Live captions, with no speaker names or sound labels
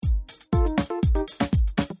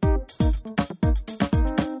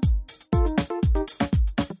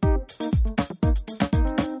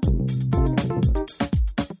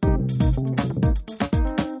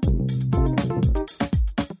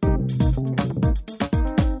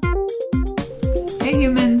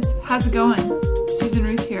How's it going? Susan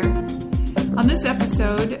Ruth here. On this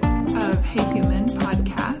episode of Hey Human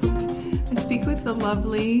podcast, I speak with the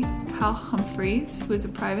lovely Hal Humphreys, who is a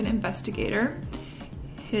private investigator.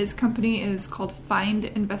 His company is called Find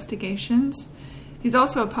Investigations. He's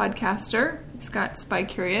also a podcaster. He's got Spy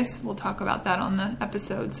Curious. We'll talk about that on the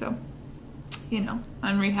episode. So, I'm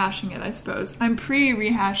rehashing it, I suppose. I'm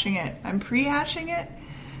pre-rehashing it. I'm pre-hashing it?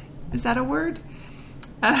 Is that a word?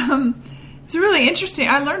 It's really interesting.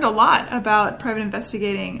 I learned a lot about private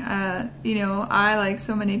investigating. I, like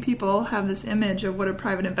so many people, have this image of what a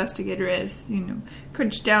private investigator is.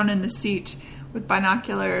 Crouched down in the seat with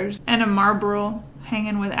binoculars and a Marlboro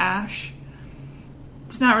hanging with ash.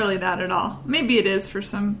 It's not really that at all. Maybe it is for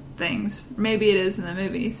some things. Maybe it is in the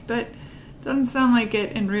movies, but it doesn't sound like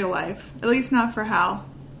it in real life. At least not for Hal.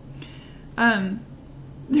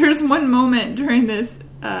 There's one moment during this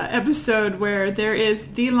episode where there is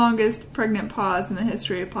the longest pregnant pause in the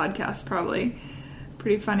history of podcasts, probably.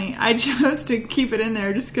 Pretty funny. I chose to keep it in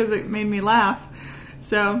there just because it made me laugh.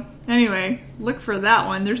 So, anyway, look for that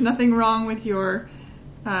one. There's nothing wrong with your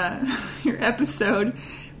episode.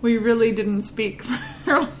 We really didn't speak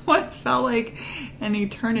for what felt like an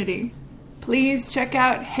eternity. Please check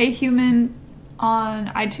out Hey Human on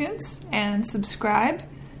iTunes and subscribe.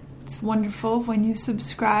 It's wonderful when you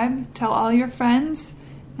subscribe. Tell all your friends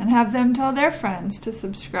and have them tell their friends to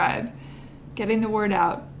subscribe. Getting the word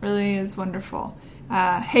out really is wonderful.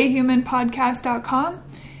 HeyHumanPodcast.com.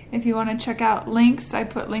 If you want to check out links, I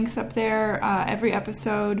put links up there every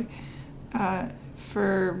episode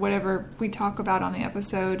for whatever we talk about on the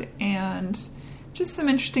episode, and just some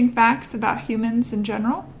interesting facts about humans in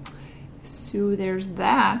general. So there's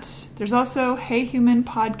that. There's also Hey Human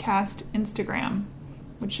Podcast Instagram,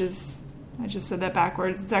 which is, I just said that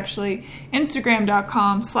backwards. It's actually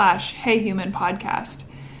Instagram.com/HeyHumanPodcast.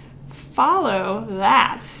 Follow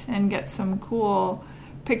that and get some cool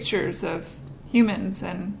pictures of humans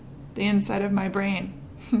and the inside of my brain.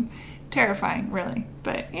 Terrifying, really.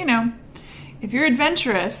 But, if you're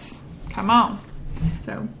adventurous, come on.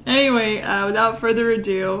 So, anyway, without further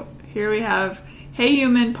ado, here we have Hey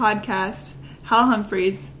Human Podcast, Hal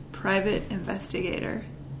Humphreys, private investigator.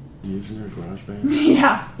 Using your GarageBand?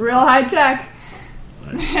 Yeah, real high tech.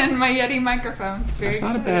 Nice. And my Yeti microphone. It's very That's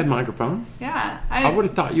not a bad microphone. Yeah. I would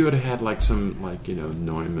have thought you would have had some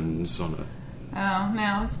Neumann's on it. Oh,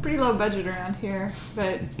 no. It's pretty low budget around here.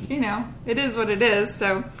 But, it is what it is.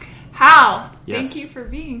 So, Hal, yes. Thank you for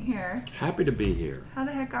being here. Happy to be here. How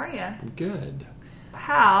the heck are you? I'm good.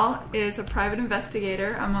 Hal is a private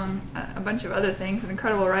investigator, among a bunch of other things, an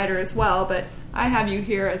incredible writer as well, but I have you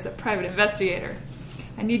here as a private investigator.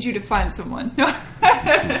 I need you to find someone.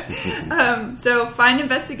 So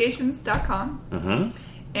findinvestigations.com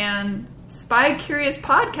and Spy Curious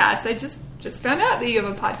Podcast. I just found out that you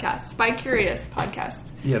have a podcast, Spy Curious Podcast.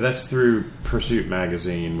 Yeah, that's through Pursuit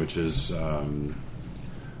Magazine, which is a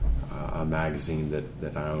magazine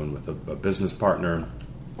that I own with a business partner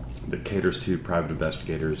that caters to private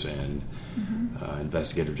investigators and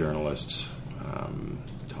investigative journalists.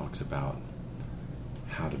 Talks about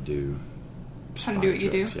how to do what you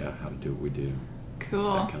do. Yeah, how to do what we do.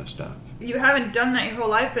 Cool. That kind of stuff. You haven't done that your whole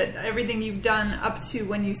life, but everything you've done up to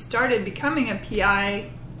when you started becoming a PI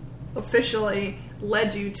officially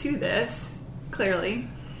led you to this, clearly.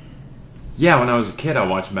 Yeah, when I was a kid, I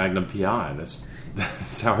watched Magnum PI.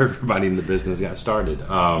 That's how everybody in the business got started.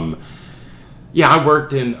 I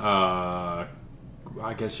worked in, I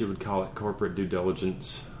guess you would call it corporate due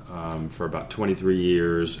diligence for about 23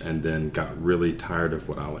 years, and then got really tired of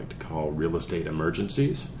what I like to call real estate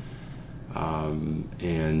emergencies,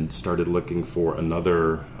 and started looking for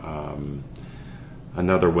another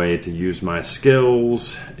way to use my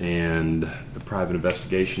skills, and the private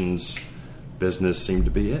investigations business seemed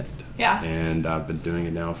to be it. Yeah. And I've been doing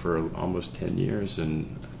it now for almost 10 years,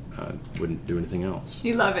 and wouldn't do anything else.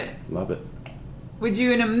 You love it. Love it. Would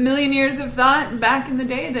you in a million years have thought back in the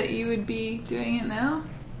day that you would be doing it now?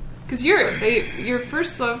 Because your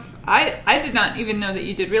first love, I did not even know that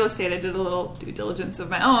you did real estate. I did a little due diligence of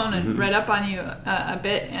my own and read up on you a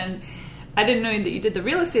bit, and I didn't know that you did the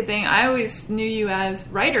real estate thing. I always knew you as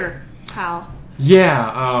writer, Hal.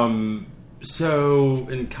 Yeah, so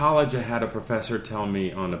in college I had a professor tell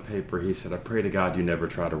me on a paper, he said, I pray to God you never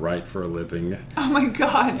try to write for a living. Oh my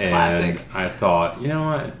God, classic. And I thought, you know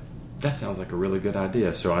what? That sounds like a really good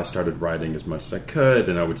idea. So I started writing as much as I could,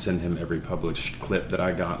 and I would send him every published clip that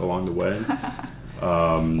I got along the way.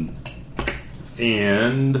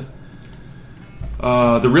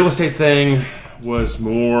 The real estate thing was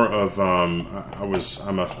more of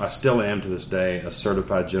I still am to this day a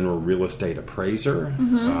certified general real estate appraiser.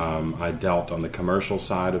 I dealt on the commercial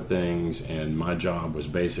side of things, and my job was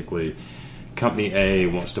basically Company A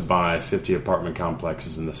wants to buy 50 apartment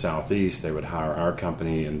complexes in the Southeast. They would hire our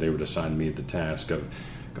company, and they would assign me the task of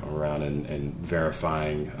going around and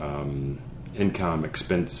verifying income,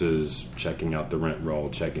 expenses, checking out the rent roll,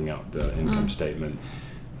 checking out the income statement,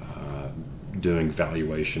 doing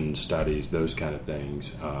valuation studies, those kind of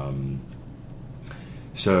things.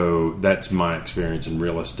 So that's my experience in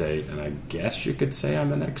real estate, and I guess you could say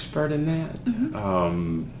I'm an expert in that.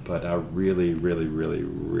 But I really, really, really,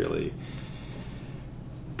 really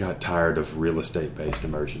got tired of real estate-based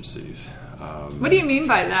emergencies. What do you mean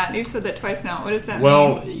by that? You've said that twice now. What does that mean?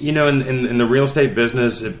 Well, you know, in the real estate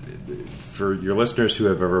business, for your listeners who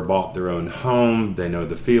have ever bought their own home, they know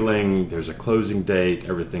the feeling. There's a closing date.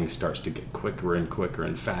 Everything starts to get quicker and quicker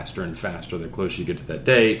and faster the closer you get to that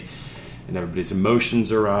date. And everybody's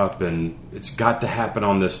emotions are up, and it's got to happen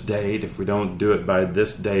on this date. If we don't do it by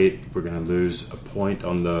this date, we're going to lose a point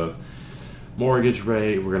on the mortgage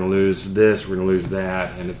rate. We're going to lose this. We're going to lose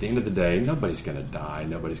that. And at the end of the day, nobody's going to die.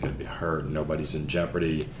 Nobody's going to be hurt. Nobody's in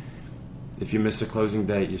jeopardy. If you miss a closing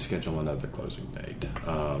date, you schedule another closing date.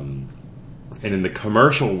 And in the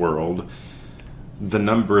commercial world, the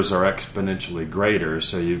numbers are exponentially greater.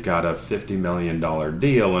 So you've got a $50 million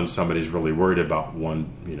deal, and somebody's really worried about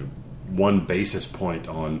one basis point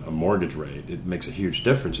on a mortgage rate. It makes a huge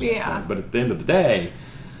difference at that point. But at the end of the day,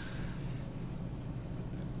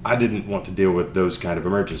 I didn't want to deal with those kind of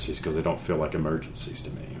emergencies because they don't feel like emergencies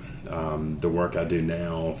to me. The work I do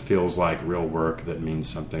now feels like real work that means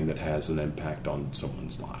something that has an impact on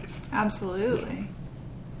someone's life. Absolutely. Yeah.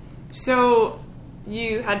 So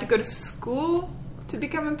you had to go to school to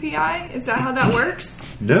become a PI? Is that how that works?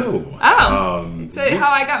 No. Oh. So how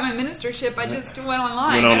I got my ministership, I just went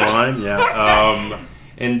online. Yeah.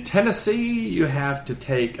 In Tennessee, you have to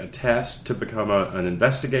take a test to become an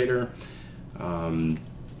investigator.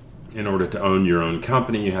 In order to own your own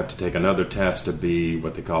company, you have to take another test to be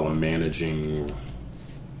what they call a managing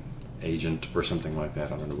agent or something like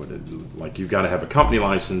that. I don't know what it like. You've got to have a company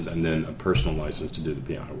license and then a personal license to do the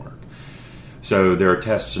PI work. So there are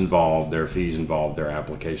tests involved, there are fees involved, there are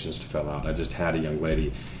applications to fill out. I just had a young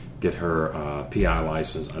lady get her PI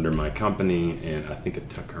license under my company, and I think it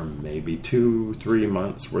took her maybe 2-3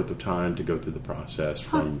 months worth of time to go through the process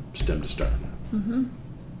from stem to stern. Mm-hmm.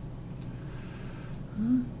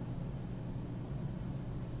 Mm-hmm.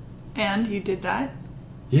 And you did that?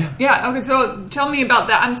 Yeah. Yeah, okay, so tell me about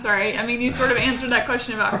that. I'm sorry. I mean, you sort of answered that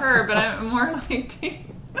question about her, but I'm more like...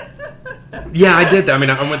 Yeah, I did that. I mean,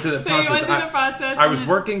 I went through the process. You went through the process. I was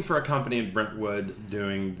working for a company in Brentwood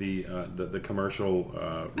doing the commercial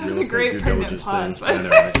real estate due diligence things.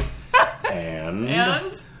 And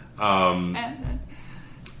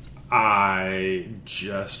I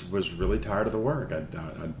just was really tired of the work. I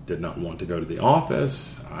did not want to go to the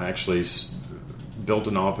office. I actually built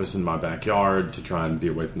an office in my backyard to try and be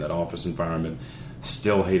away from that office environment.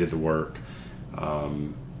 Still hated the work.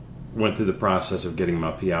 Went through the process of getting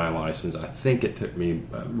my PI license. I think it took me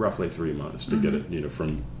roughly 3 months to get it,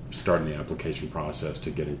 from starting the application process to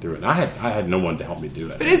getting through it. And I had no one to help me do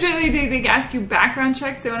it. But is it they ask you background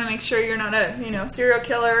checks? They want to make sure you're not a serial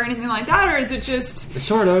killer or anything like that, or is it just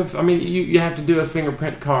sort of? I mean, you have to do a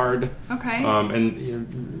fingerprint card. Okay.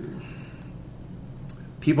 And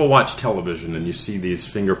people watch television and you see these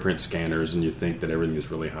fingerprint scanners and you think that everything is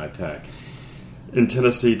really high tech. In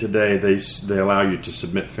Tennessee today, they allow you to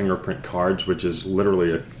submit fingerprint cards, which is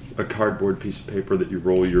literally a cardboard piece of paper that you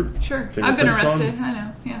roll your fingerprints on. I've been arrested. I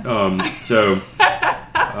know. Yeah. So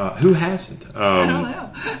who hasn't? I don't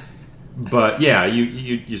know. But yeah,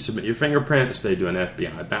 you submit your fingerprints. They do an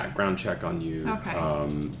FBI background check on you. Okay.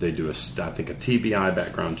 They do a TBI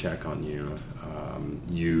background check on you.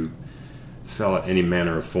 You fill out any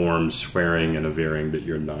manner of forms swearing and averring that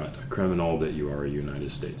you're not a criminal, that you are a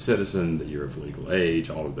United States citizen, that you're of legal age,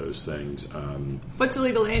 all of those things. What's the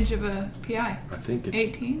legal age of a PI? I think it's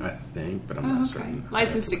 18? I think, but I'm not certain.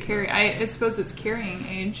 License to carry. I suppose it's carrying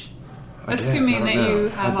age. I Assuming that know. you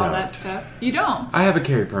have all that stuff. You don't? I have a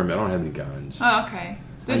carry permit. I don't have any guns. Oh, okay.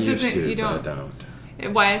 I used to, you don't. but I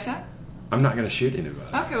don't. Why is that? I'm not going to shoot anybody.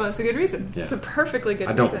 Okay, well, that's a good reason. Yeah. It's a perfectly good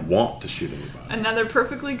reason. I don't want to shoot anybody. Another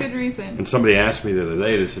perfectly good reason. And somebody asked me the other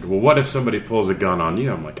day, they said, well, what if somebody pulls a gun on you?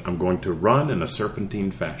 I'm like, I'm going to run in a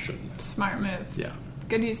serpentine fashion. Smart move. Yeah.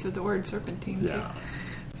 Good use of the word serpentine. Yeah.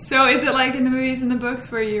 So is it like in the movies and the books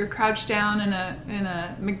where you're crouched down in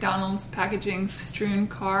a McDonald's packaging strewn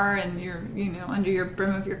car and you're, under your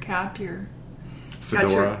brim of your cap, you're...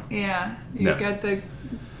 Fedora? You No. got the...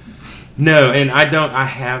 No, and I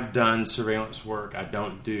have done surveillance work. I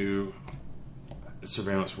don't do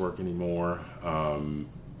surveillance work anymore.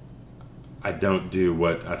 I don't do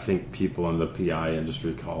what I think people in the PI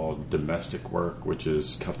industry call domestic work, which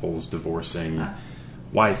is couples divorcing.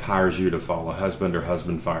 Wife hires you to follow husband, or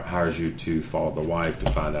husband hires you to follow the wife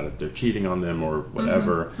to find out if they're cheating on them or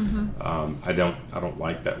whatever. I don't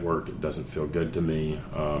like that work. It doesn't feel good to me.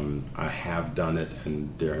 I have done it,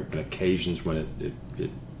 and there have been occasions when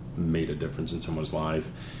it made a difference in someone's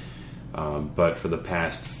life. But for the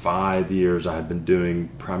past 5 years, I have been doing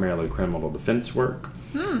primarily criminal defense work.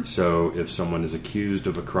 So if someone is accused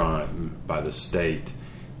of a crime by the state,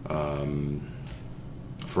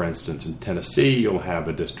 for instance, in Tennessee, you'll have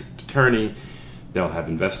a district attorney. They'll have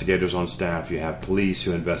investigators on staff. You have police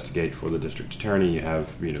who investigate for the district attorney. You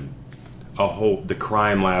have, the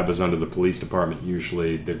crime lab is under the police department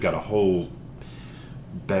usually. They've got a whole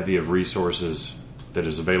bevy of resources that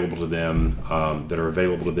is available to them,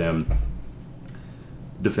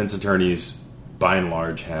 Defense attorneys, by and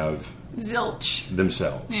large, have zilch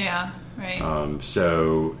themselves. Yeah, right.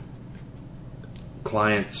 So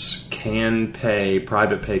clients can pay,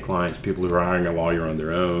 private pay clients, people who are hiring a lawyer on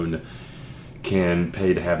their own, can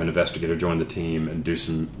pay to have an investigator join the team and do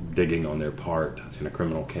some digging on their part in a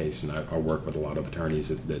criminal case. And I work with a lot of attorneys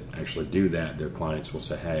that actually do that. Their clients will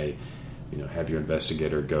say, hey, have your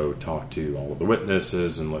investigator go talk to all of the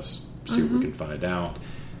witnesses and let's see what we can find out.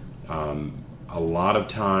 A lot of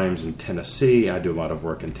times in Tennessee, I do a lot of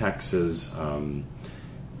work in Texas.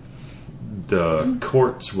 The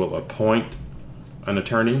courts will appoint an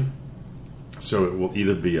attorney, so it will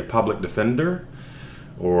either be a public defender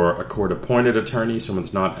or a court-appointed attorney.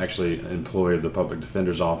 Someone's not actually an employee of the public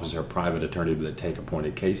defender's office or a private attorney, but they take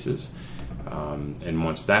appointed cases. And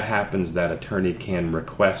once that happens, that attorney can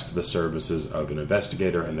request the services of an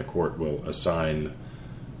investigator, and the court will assign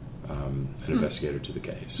an investigator to the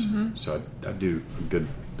case. So I do a good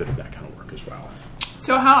bit of that kind of work as well.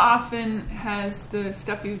 So how often has the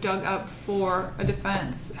stuff you've dug up for a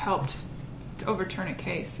defense helped to overturn a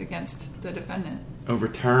case against the defendant?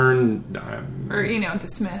 Overturned? Or,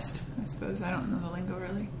 dismissed, I suppose. I don't know the lingo,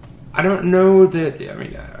 really. I don't know that.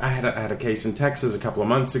 I had a case in Texas a couple of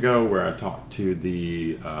months ago where I talked to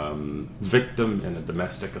the victim in a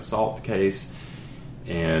domestic assault case,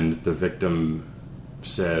 and the victim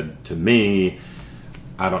said to me,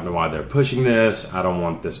 I don't know why they're pushing this. I don't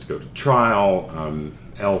want this to go to trial.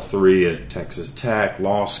 L3 at Texas Tech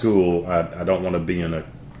Law School. I don't want to be in a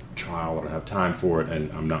trial. I don't have time for it,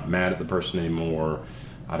 and I'm not mad at the person anymore.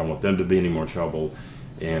 I don't want them to be in any more trouble.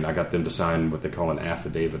 And I got them to sign what they call an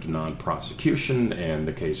affidavit of non-prosecution, and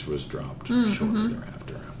the case was dropped shortly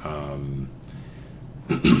thereafter.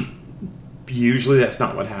 Usually that's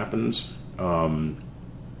not what happens.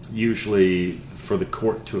 Usually for the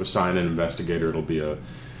court to assign an investigator, it'll be a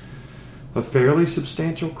fairly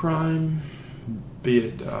substantial crime, be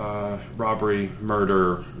it robbery,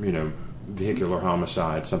 murder, vehicular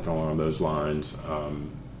homicide, something along those lines.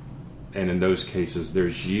 And in those cases,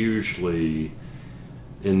 there's usually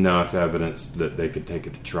enough evidence that they could take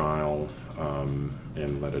it to trial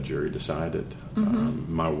and let a jury decide it.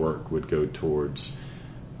 My work would go towards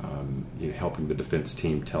helping the defense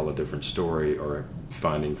team tell a different story, or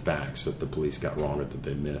finding facts that the police got wrong or that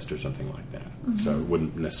they missed or something like that. So it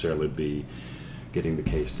wouldn't necessarily be getting the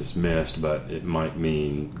case dismissed, but it might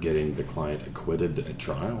mean getting the client acquitted at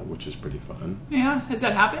trial, which is pretty fun. Yeah. Has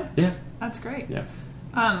that happened? Yeah. That's great. Yeah.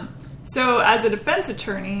 So as a defense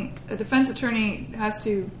attorney has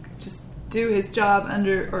to just do his job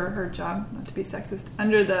or her job, not to be sexist,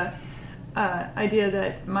 under the idea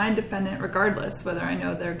that my defendant, regardless whether I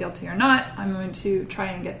know they're guilty or not, I'm going to try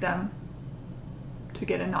and get them to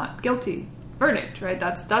get a not guilty verdict, right?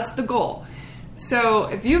 That's the goal. So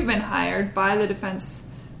if you've been hired by the defense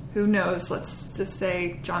who knows, let's just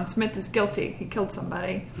say John Smith is guilty, he killed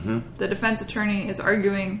somebody, the defense attorney is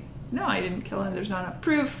arguing, no, I didn't kill him, there's not enough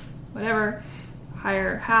proof, whatever,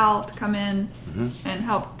 hire Hal to come in and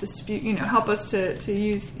help dispute, help us to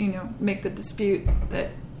use, make the dispute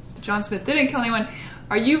that John Smith didn't kill anyone.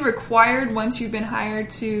 Are you required once you've been hired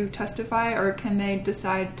to testify, or can they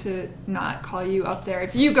decide to not call you up there?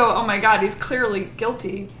 If you go, oh my God, he's clearly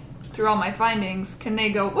guilty through all my findings, can they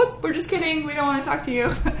go, whoop, we're just kidding, we don't want to talk to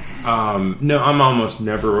you? No, I'm almost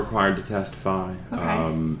never required to testify.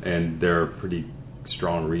 Okay. And there are pretty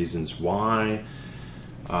strong reasons why.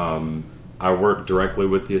 I work directly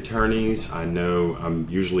with the attorneys. I know I'm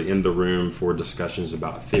usually in the room for discussions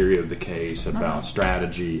about theory of the case, about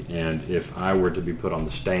strategy, and if I were to be put on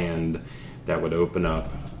the stand, that would open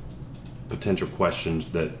up potential questions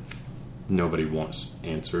that nobody wants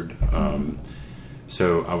answered.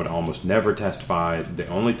 So I would almost never testify. The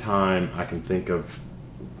only time I can think of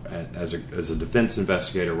as a defense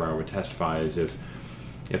investigator where I would testify is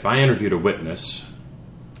if I interviewed a witness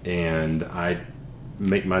and I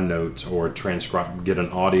make my notes or get an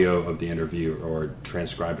audio of the interview or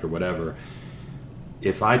transcribe it or whatever.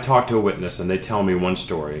 If I talk to a witness and they tell me one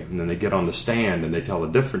story and then they get on the stand and they tell a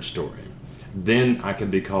different story, then I can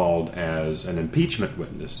be called as an impeachment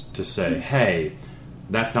witness to say, hey,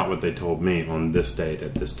 that's not what they told me on this date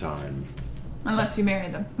at this time. Unless you marry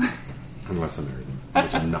them. Unless I marry them,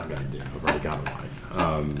 which I'm not going to do. I've already got a wife.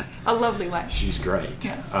 A lovely wife. She's great.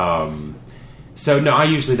 Yes. So, no, I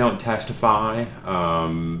usually don't testify.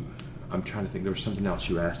 I'm trying to think. There was something else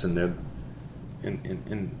you asked in there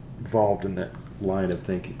involved in that line of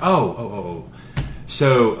thinking. So,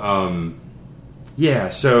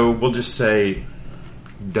 so we'll just say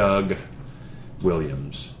Doug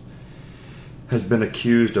Williams has been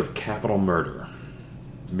accused of capital murder,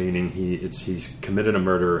 meaning he's committed a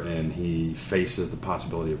murder and he faces the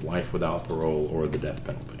possibility of life without parole or the death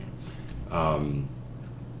penalty.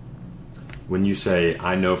 When you say,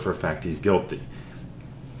 I know for a fact he's guilty,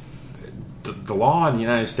 the law in the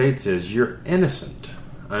United States is you're innocent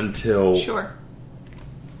until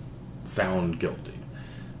found guilty.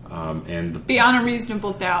 And beyond a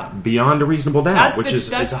reasonable doubt. Beyond a reasonable doubt, which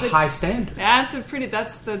is a high standard. That's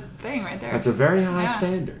the thing right there. That's a very high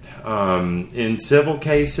standard. In civil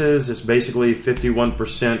cases, it's basically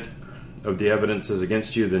 51% of the evidence is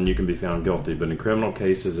against you, then you can be found guilty. But in criminal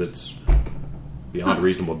cases, it's beyond a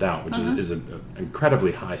reasonable doubt, which is an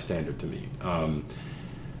incredibly high standard to me.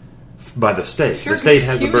 By the state. Sure, the state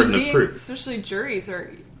has the burden of proof. Especially juries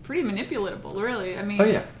are pretty manipulatable, really. I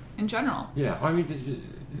mean, in general. Yeah, I mean...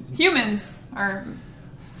 Humans are...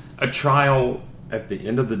 A trial, at the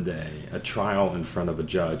end of the day, a trial in front of a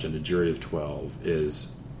judge and a jury of 12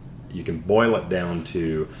 is... You can boil it down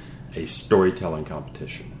to a storytelling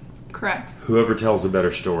competition. Correct. Whoever tells a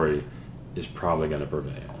better story is probably going to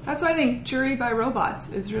prevail. That's why I think jury by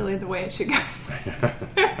robots is really the way it should go.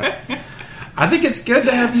 I think it's good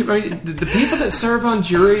to have people. I mean, the people that serve on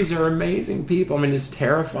juries are amazing people. I mean, it's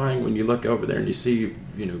terrifying when you look over there and you see,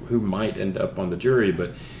 who might end up on the jury.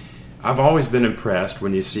 But I've always been impressed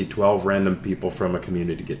when you see 12 random people from a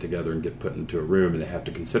community get together and get put into a room and they have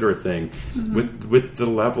to consider a thing with the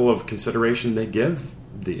level of consideration they give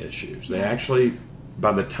the issues. They actually,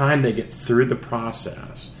 by the time they get through the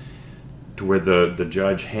process to where the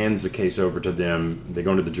judge hands the case over to them, they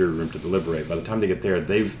go into the jury room to deliberate. By the time they get there,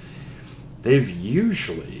 they've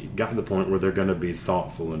usually got to the point where they're going to be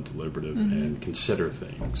thoughtful and deliberative and consider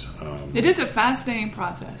things. It is a fascinating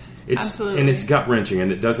process. Absolutely. And it's gut-wrenching,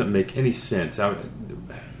 and it doesn't make any sense.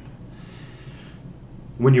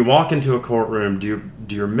 When you walk into a courtroom, do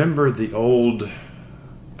you remember the old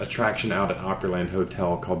attraction out at Opryland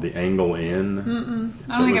Hotel called the Angle Inn?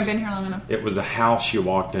 I don't think I've been here long enough. It was a house you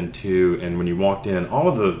walked into, and when you walked in, all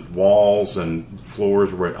of the walls and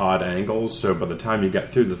floors were at odd angles, so by the time you got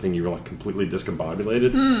through the thing, you were like completely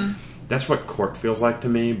discombobulated. That's what court feels like to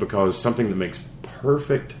me, because something that makes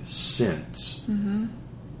perfect sense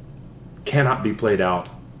cannot be played out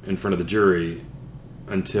in front of the jury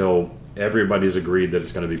until everybody's agreed that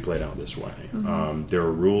it's going to be played out this way. There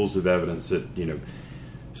are rules of evidence that,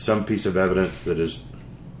 some piece of evidence that is,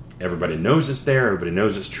 everybody knows it's there, everybody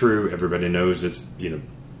knows it's true, everybody knows it's,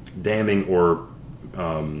 damning or,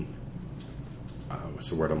 what's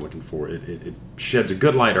the word I'm looking for? It sheds a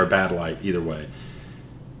good light or a bad light, either way.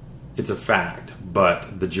 It's a fact,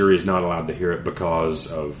 but the jury is not allowed to hear it because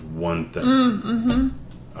of one thing.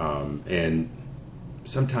 And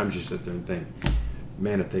sometimes you sit there and think,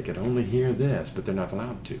 man, if they could only hear this, but they're not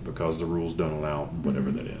allowed to because the rules don't allow whatever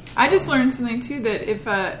that is. I just learned something too, that if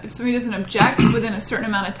somebody doesn't object within a certain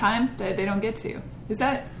amount of time, that they don't get to. Is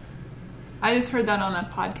that? I just heard that on a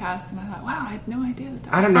podcast, and I thought, wow, I had no idea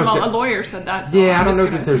that. I don't know. A lawyer said that. So I don't know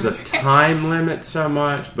that there's a time limit so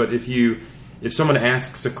much, but if someone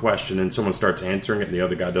asks a question and someone starts answering it and the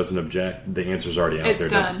other guy doesn't object, the answer's already out there.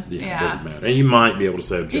 It's done. It doesn't matter. And you might be able to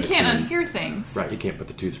say objection. You can't unhear things. Right, you can't put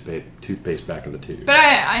the toothpaste back in the tube. But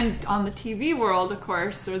I on the TV world, of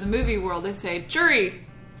course, or the movie world, they say, jury,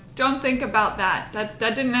 don't think about that. That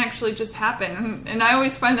didn't actually just happen. And I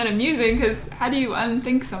always find that amusing, because how do you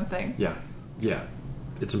unthink something? Yeah.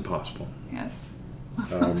 It's impossible. Yes.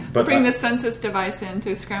 But bring the census device in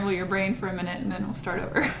to scramble your brain for a minute, and then we'll start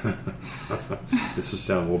over. This is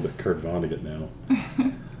sounding a little bit Kurt Vonnegut now.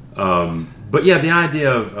 But yeah, the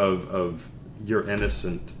idea of you're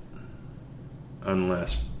innocent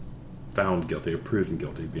unless found guilty or proven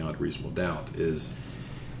guilty beyond reasonable doubt is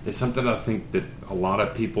It's something I think that a lot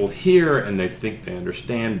of people hear and they think they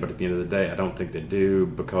understand, but at the end of the day, I don't think they do,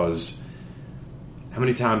 because how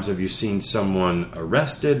many times have you seen someone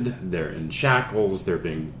arrested, they're in shackles, they're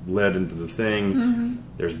being led into the thing,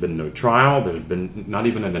 there's been no trial, there's been not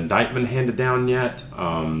even an indictment handed down yet,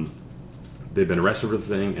 they've been arrested for the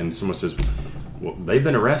thing, and someone says, well, they've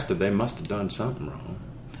been arrested, they must have done something wrong.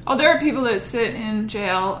 Oh, there are people that sit in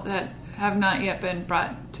jail that have not yet been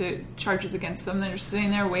brought to charges against them. They're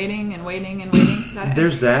sitting there waiting and waiting and waiting.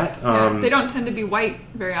 There's that. They don't tend to be white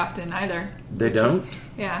very often either. They don't?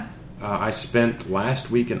 Yeah. I spent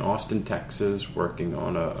last week in Austin, Texas, working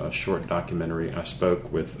on a short documentary. I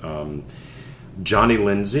spoke with Johnny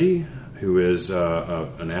Lindsay, who is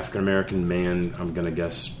an African-American man. I'm going to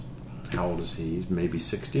guess, how old is he? He's maybe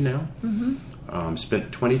 60 now.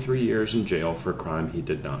 Spent 23 years in jail for a crime he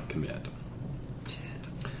did not commit.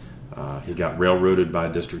 He got railroaded by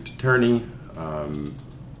a district attorney,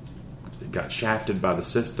 got shafted by the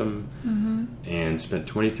system, and spent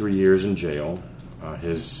 23 years in jail.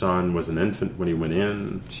 His son was an infant when he went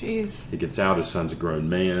in. Jeez. He gets out, his son's a grown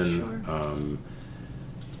man. Sure.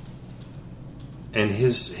 And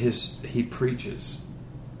he preaches,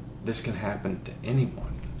 this can happen to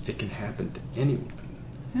anyone. It can happen to anyone.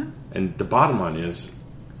 Yeah. And the bottom line is,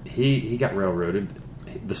 he got railroaded.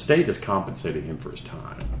 The state is compensating him for his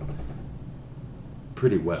time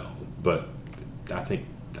pretty well, but I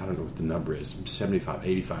don't know what the number is,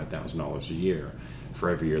 $75,000, $85,000 a year for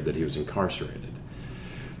every year that he was incarcerated.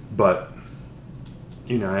 But,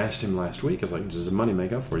 I asked him last week, I was like, does the money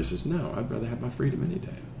make up for it? He says, no, I'd rather have my freedom any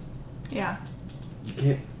day. Yeah.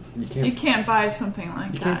 You can't buy something like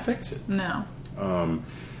that. You can't fix it. No.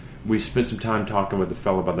 We spent some time talking with a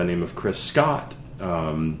fellow by the name of Chris Scott.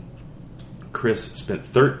 Chris spent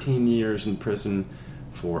 13 years in prison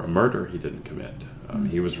for a murder he didn't commit.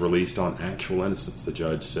 He was released on actual innocence. The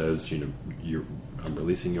judge says, I'm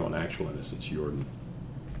releasing you on actual innocence.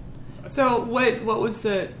 So what was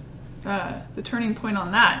the turning point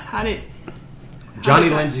on that? Johnny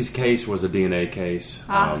Lindsay's case was a DNA case,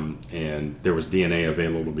 and there was DNA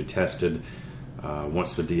available to be tested.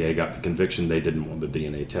 Once the DA got the conviction, they didn't want the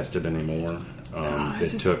DNA tested anymore.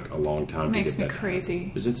 It took a long time to get that. It makes me crazy.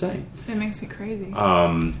 It was insane. It makes me crazy.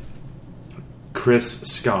 Chris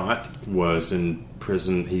Scott was in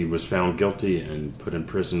prison. He was found guilty and put in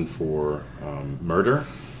prison for murder.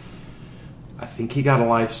 I think he got a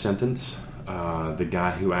life sentence. The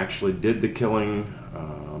guy who actually did the killing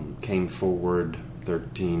came forward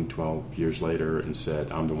 13, 12 years later and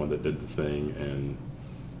said, I'm the one that did the thing, and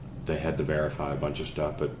they had to verify a bunch of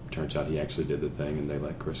stuff, but turns out he actually did the thing, and they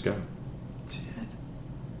let Chris go. Shit.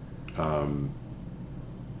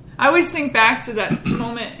 I always think back to that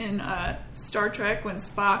moment in Star Trek when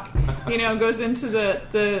Spock, goes into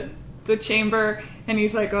the chamber and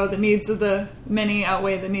he's like, "Oh, the needs of the many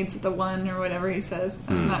outweigh the needs of the one," or whatever he says.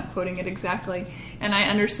 I'm not quoting it exactly, and I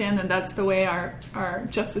understand that that's the way our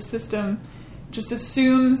justice system just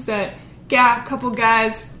assumes that, a couple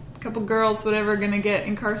guys, couple girls, whatever, are going to get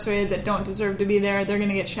incarcerated that don't deserve to be there. They're going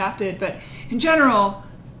to get shafted, but in general,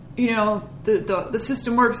 the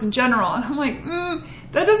system works in general. And I'm like,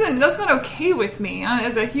 that's not okay with me.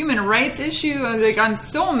 As a human rights issue, like on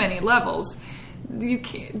so many levels, you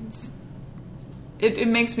can't. It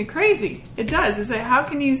makes me crazy. It does. It's like, how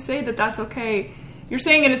can you say that that's okay? You're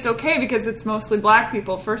saying it's okay because it's mostly black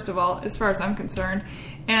people, first of all, as far as I'm concerned.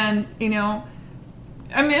 And,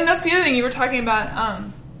 that's the other thing you were talking about.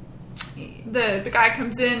 The guy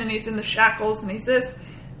comes in and he's in the shackles and he's this.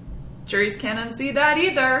 Juries can't unsee that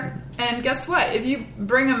either. And guess what? If you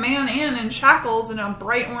bring a man in shackles in a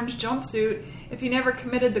bright orange jumpsuit, if he never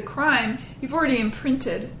committed the crime, you've already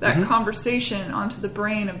imprinted that conversation onto the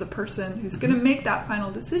brain of the person who's going to make that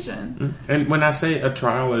final decision. And when I say a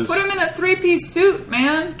trial is... Put him in a 3-piece suit,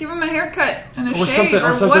 man. Give him a haircut and a shave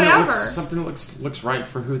or something whatever. Something that looks right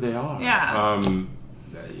for who they are. Yeah.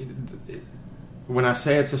 When I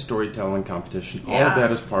say it's a storytelling competition, all of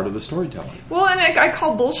that is part of the storytelling. Well, and I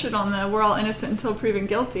call bullshit on the we're all innocent until proven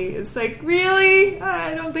guilty. It's like, really?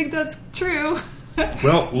 I don't think that's true.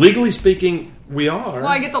 Well, legally speaking, we are. Well,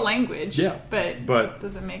 I get the language. Yeah. But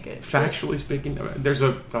doesn't make it. Factually speaking, there's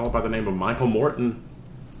a fellow by the name of Michael Morton,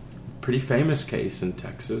 pretty famous case in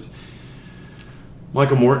Texas.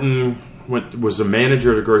 Michael Morton was a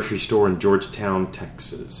manager at a grocery store in Georgetown,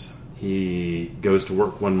 Texas. He goes to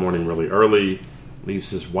work one morning really early,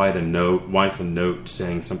 leaves his wife a note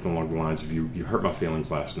saying something along the lines of, you hurt my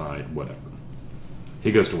feelings last night, whatever.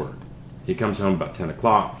 He goes to work. He comes home about 10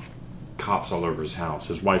 o'clock, cops all over his house.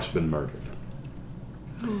 His wife's been murdered.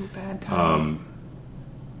 Ooh, bad time.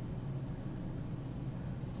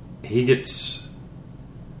 He gets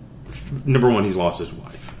number one, he's lost his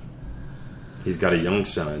wife. He's got a young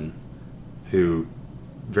son who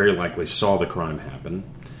very likely saw the crime happen.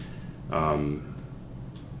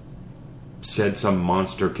 Said some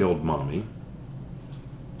monster killed mommy.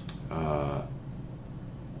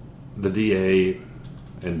 The DA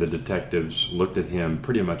and the detectives looked at him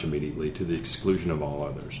pretty much immediately, to the exclusion of all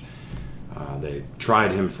others. They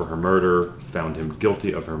tried him for her murder, found him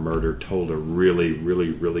guilty of her murder, told a really,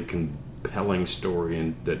 really, really compelling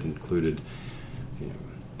story that included,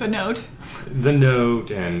 the note,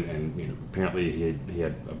 and apparently he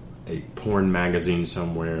had a porn magazine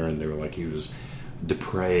somewhere, and they were like he was a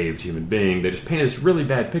depraved human being. They just painted this really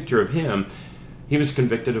bad picture of him. He was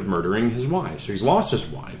convicted of murdering his wife, so he's lost his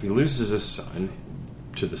wife. He loses his son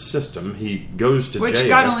to the system. He goes to jail. Which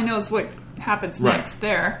God only knows what happens next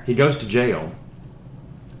there. He goes to jail,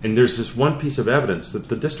 and there's this one piece of evidence that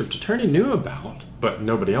the district attorney knew about, but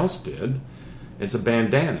nobody else did. It's a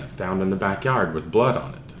bandana found in the backyard with blood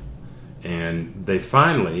on it. And they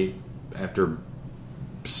finally, after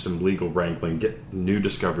some legal wrangling, get new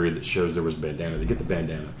discovery that shows there was a bandana. They get the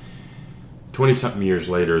bandana. 20-something years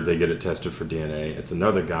later, they get it tested for DNA. It's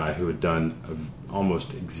another guy who had done an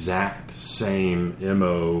almost exact same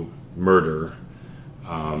MO murder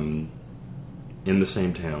in the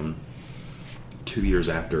same town 2 years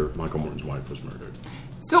after Michael Morton's wife was murdered.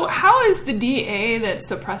 So how is the DA that's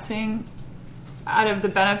suppressing out of the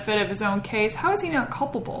benefit of his own case, how is he not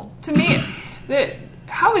culpable? To me,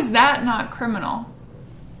 how is that not criminal?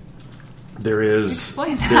 There is.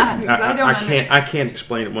 Explain that, because I can't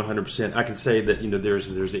explain it 100%. I can say that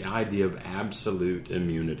there's the idea of absolute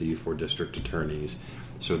immunity for district attorneys,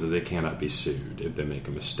 so that they cannot be sued if they make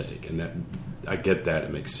a mistake, and that I get that.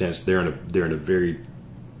 It makes sense. They're in a very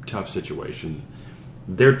tough situation.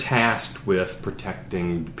 They're tasked with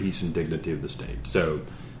protecting the peace and dignity of the state. So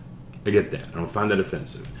I get that. I don't find that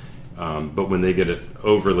offensive. But when they get it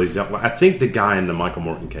overly zealous, I think the guy in the Michael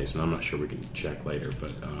Morton case, and I'm not sure, we can check later,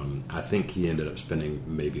 but I think he ended up spending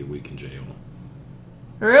maybe a week in jail.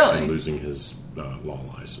 Really? And losing his law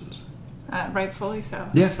license. Rightfully so,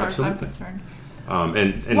 yeah, as far absolutely. as I'm concerned.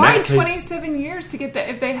 And why that 27 years to get that?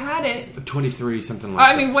 If they had it, 23, something like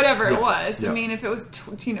that. I mean, whatever it was. Yeah. I mean, if it was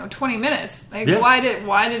 20 minutes, like Yeah. why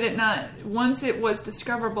did it not? Once it was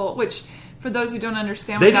discoverable, which for those who don't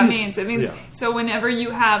understand what that means, it means so whenever you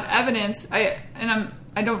have evidence, I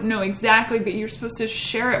don't know exactly, but you're supposed to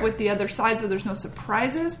share it with the other side so there's no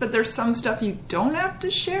surprises. But there's some stuff you don't have to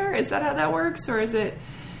share. Is that how that works, or is it?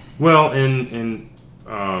 Well, in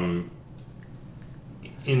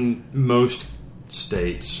most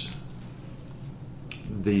states,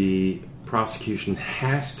 the prosecution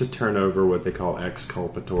has to turn over what they call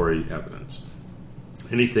exculpatory evidence.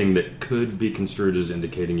 Anything that could be construed as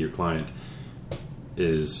indicating your client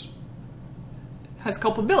has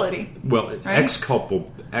culpability. Well,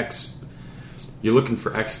 right? You're looking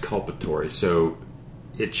for exculpatory, so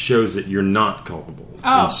it shows that you're not culpable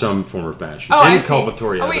in some form or fashion.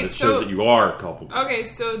 Inculpatory evidence shows that you are culpable. Okay,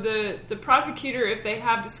 so the prosecutor, if they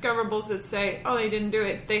have discoverables that say, "Oh, they didn't do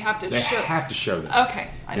it," they have to show that. Okay,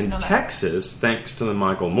 I didn't know that. In Texas, thanks to the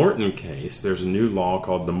Michael Morton case, there's a new law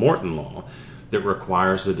called the Morton Law that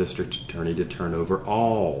requires the district attorney to turn over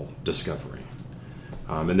all discovery.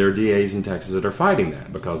 And there are DAs in Texas that are fighting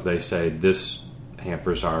that because they say this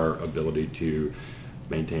hampers our ability to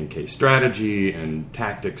maintain case strategy and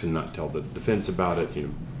tactics and not tell the defense about it,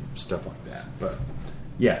 stuff like that. But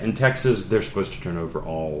yeah, in Texas, they're supposed to turn over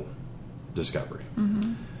all discovery.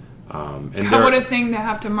 Mm-hmm. And what a thing to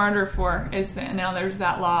have to murder for is that now there's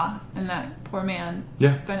that law, and that poor man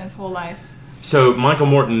spent his whole life. So Michael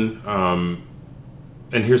Morton,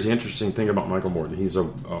 and here's the interesting thing about Michael Morton. He's a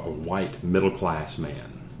white middle-class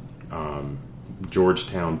man.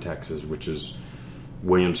 Georgetown, Texas, which is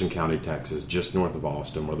Williamson County, Texas, just north of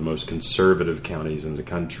Austin, one of the most conservative counties in the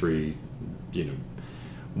country,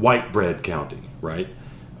 white bread county, right?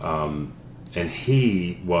 And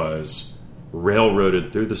he was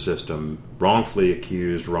railroaded through the system, wrongfully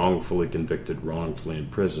accused, wrongfully convicted, wrongfully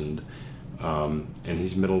imprisoned, and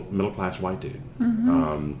he's a middle-class white dude.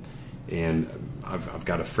 Mm-hmm. And I've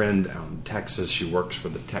got a friend out in Texas. She works for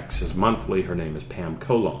the Texas Monthly. Her name is Pam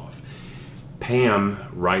Koloff. Pam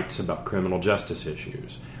writes about criminal justice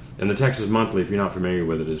issues. And the Texas Monthly, if you're not familiar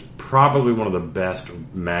with it, is probably one of the best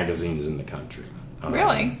magazines in the country.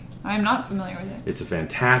 Really? I'm not familiar with it. It's a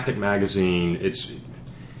fantastic magazine.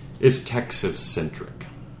 It's Texas-centric,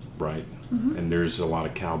 right? Mm-hmm. And there's a lot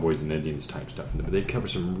of cowboys and Indians type stuff in there. But they cover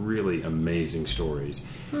some really amazing stories.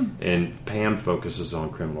 And Pam focuses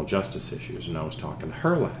on criminal justice issues. And I was talking to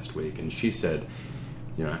her last week, and she said,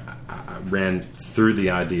 I ran through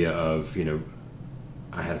the idea of,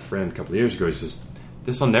 I had a friend a couple of years ago. He says,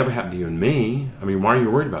 "This will never happen to you and me. I mean, why are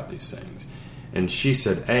you worried about these things?" And she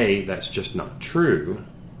said, A, that's just not true.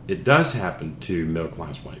 It does happen to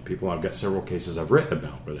middle-class white people. I've got several cases I've written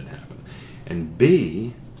about where that happened. And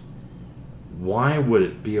B, why would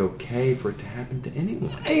it be okay for it to happen to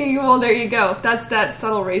anyone? Hey, well, there you go. That's that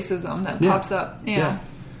subtle racism that pops up. Yeah.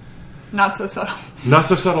 Not so subtle. Not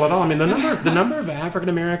so subtle at all. I mean, the number of African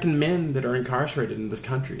American men that are incarcerated in this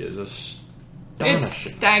country is astonishing.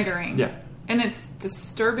 It's staggering. Yeah. And it's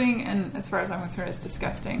disturbing, and as far as I'm concerned, it's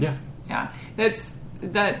disgusting. Yeah. Yeah.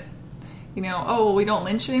 We don't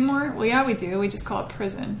lynch anymore. Well, yeah, we do. We just call it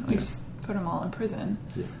prison. We just put them all in prison.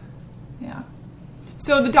 Yeah. Yeah.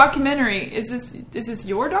 So the documentary, is this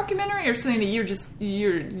your documentary or something that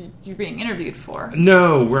you're being interviewed for?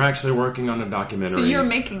 No, we're actually working on a documentary. So you're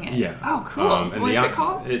making it? Yeah. Oh, cool. What's it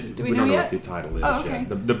called? Do we know don't know yet? what the title is Oh, okay.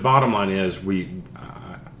 yet. The bottom line is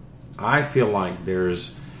I feel like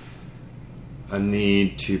there's a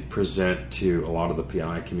need to present to a lot of the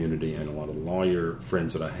PI community and a lot of the lawyer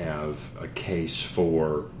friends that I have a case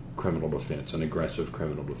for criminal defense, an aggressive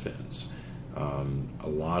criminal defense. I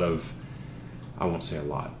won't say a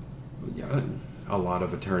lot. A lot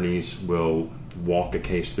of attorneys will walk a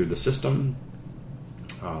case through the system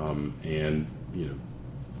and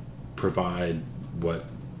provide what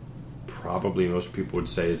probably most people would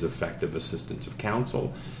say is effective assistance of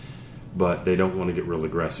counsel, but they don't want to get real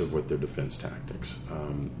aggressive with their defense tactics.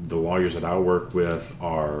 The lawyers that I work with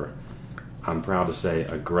are, I'm proud to say,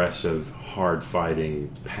 aggressive, hard-fighting,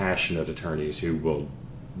 passionate attorneys who will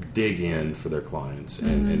dig in for their clients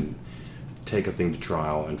and take a thing to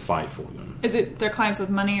trial and fight for them. Is it their clients with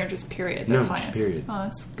money or just period? Their clients? Just period. Oh,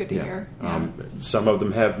 that's good to hear. Yeah. Some of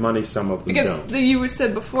them have money, some of them don't. Because you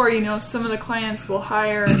said before, some of the clients will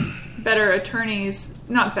hire better attorneys.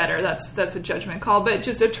 Not better, that's a judgment call, but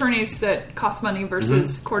just attorneys that cost money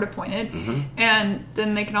versus court-appointed. And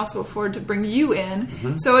then they can also afford to bring you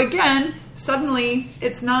in. So again, suddenly,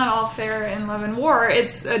 it's not all fair in love and war.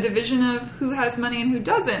 It's a division of who has money and who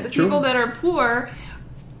doesn't. The people that are poor,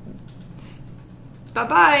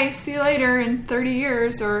 bye-bye, see you later in 30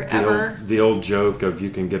 years or ever. The old joke of you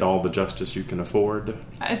can get all the justice you can afford.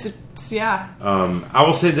 I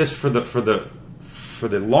will say this for the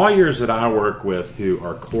lawyers that I work with who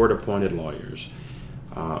are court-appointed lawyers,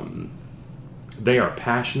 they are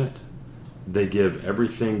passionate. They give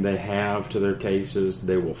everything they have to their cases.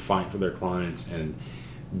 They will fight for their clients, and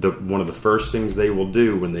one of the first things they will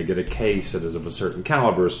do when they get a case that is of a certain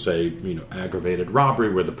caliber, say, aggravated robbery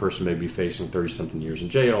where the person may be facing 30-something years in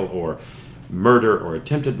jail, or murder or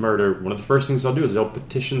attempted murder, one of the first things they'll do is they'll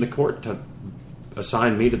petition the court to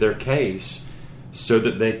assign me to their case so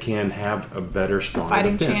that they can have a better, stronger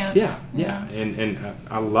fighting defense. Chance. Yeah. And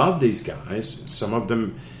I love these guys. Some of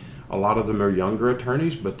them, a lot of them are younger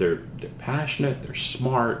attorneys, but they're passionate, they're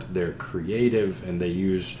smart, they're creative, and they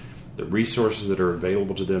use the resources that are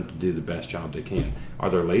available to them to do the best job they can. Are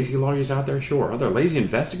there lazy lawyers out there? Sure. Are there lazy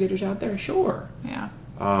investigators out there? Sure. Yeah.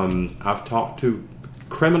 I've talked to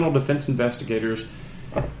criminal defense investigators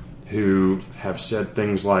who have said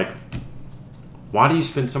things like, "Why do you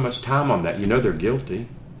spend so much time on that? You know they're guilty."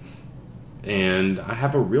 And I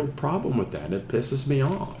have a real problem with that. It pisses me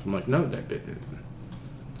off. I'm like, no,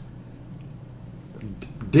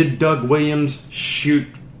 did Doug Williams shoot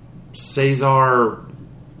Cesar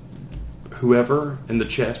whoever in the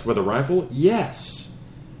chest with a rifle? Yes.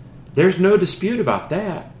 There's no dispute about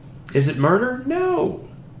that. Is it murder? No.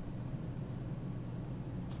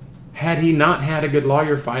 Had he not had a good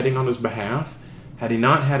lawyer fighting on his behalf, had he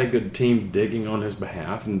not had a good team digging on his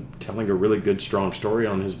behalf and telling a really good, strong story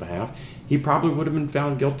on his behalf, he probably would have been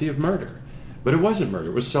found guilty of murder. But it wasn't murder.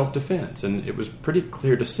 It was self-defense. And it was pretty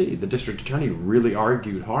clear to see. The district attorney really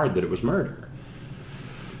argued hard that it was murder.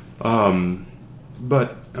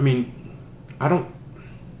 But, I mean,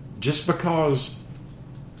 just because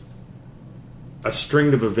a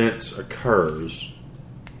string of events occurs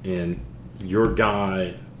and your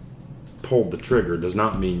guy pulled the trigger does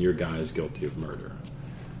not mean your guy is guilty of murder.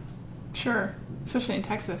 Sure. Especially in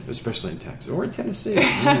Texas. Especially in Texas. Or in Tennessee.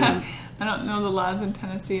 I don't know the laws in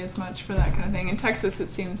Tennessee as much for that kind of thing. In Texas, it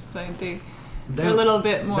seems like they're a little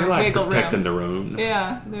bit more like wiggle room. protecting the room.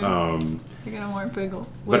 Yeah. They got a more wiggle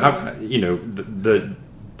But,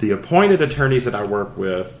 the appointed attorneys that I work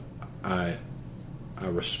with, I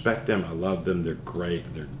respect them. I love them. They're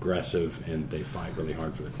great. They're aggressive, and they fight really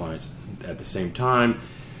hard for their clients. At the same time,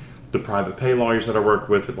 the private pay lawyers that I work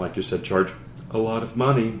with, like you said, charge a lot of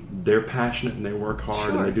money. They're passionate, and they work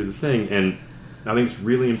hard, and they do the thing. And I think it's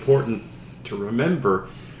really important to remember,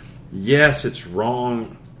 yes, it's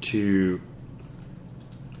wrong to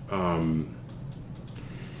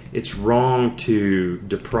it's wrong to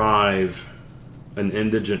deprive an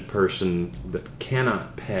indigent person that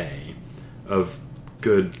cannot pay of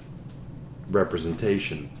good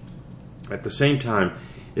representation. At the same time,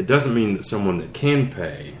 it doesn't mean that someone that can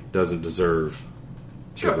pay doesn't deserve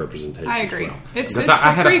good representation. I agree. As well. It's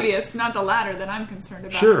the previous, not the latter, that I'm concerned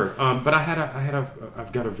about. Sure, but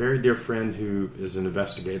I've got a very dear friend who is an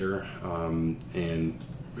investigator, and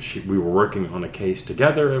we were working on a case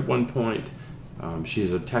together at one point.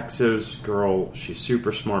 She's a Texas girl. She's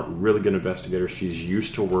super smart, really good investigator. She's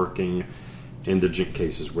used to working indigent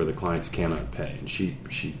cases where the clients cannot pay, and she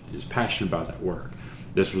is passionate about that work.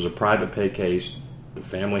 This was a private pay case. The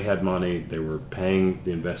family had money. They were paying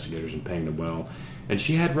the investigators and paying them well. And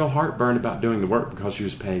she had real heartburn about doing the work because she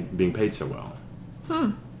was being paid so well.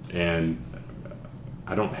 And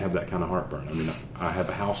I don't have that kind of heartburn. I mean, I have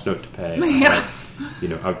a house note to pay. Yeah.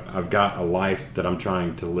 I've got a life that I'm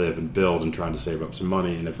trying to live and build and trying to save up some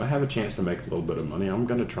money. And if I have a chance to make a little bit of money, I'm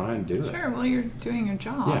going to try and do it. Sure. Well, you're doing your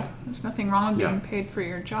job. Yeah. There's nothing wrong with being paid for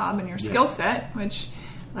your job and your skill set, which,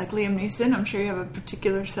 like Liam Neeson, I'm sure you have a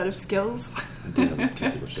particular set of skills. I do have a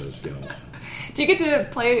particular set of skills. Do you get to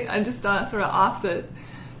play, just sort of off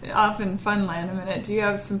in fun land a minute, do you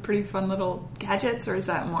have some pretty fun little gadgets, or is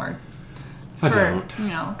that more I don't.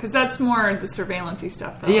 Because that's more the surveillance-y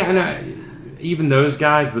stuff, though. Yeah, and even those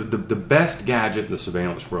guys, the best gadget in the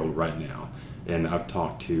surveillance world right now, and I've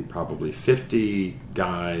talked to probably 50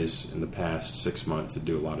 guys in the past 6 months that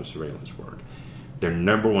do a lot of surveillance work. Their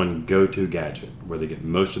number one go-to gadget, where they get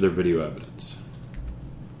most of their video evidence.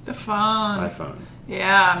 The phone. iPhone.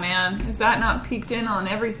 Yeah, man. Is that not peeked in on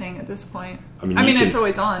everything at this point? I mean, it's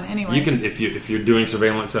always on anyway. You can, if you're doing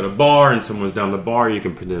surveillance at a bar and someone's down the bar, you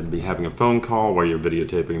can pretend to be having a phone call while you're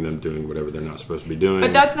videotaping them doing whatever they're not supposed to be doing.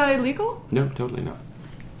 But that's not illegal? No, totally not.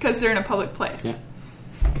 Because they're in a public place. Yeah.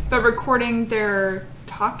 But recording their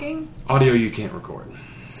talking? Audio you can't record.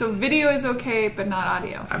 So video is okay, but not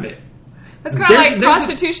audio. I mean, that's kind of like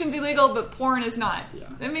prostitution's illegal, but porn is not. Yeah.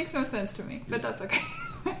 That makes no sense to me, but that's okay.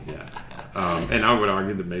 Yeah. And I would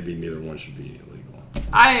argue that maybe neither one should be illegal.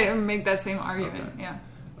 I make that same argument, okay. Yeah.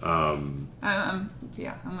 I'm with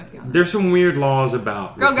you on that. There's some weird laws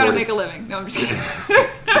about Girl gotta make a living. No, I'm just kidding.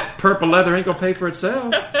 This purple leather ain't gonna pay for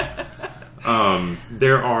itself.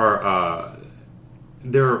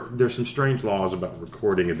 There's some strange laws about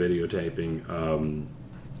recording and videotaping.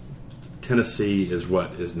 Tennessee is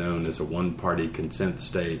what is known as a one-party consent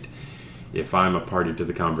state. If I'm a party to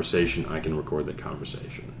the conversation, I can record that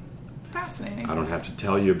conversation. Fascinating. I don't have to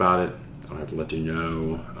tell you about it. I don't have to let you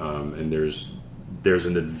know. And there's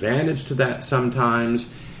an advantage to that sometimes.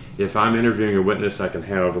 If I'm interviewing a witness, I can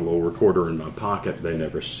have a little recorder in my pocket. They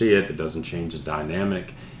never see it. It doesn't change the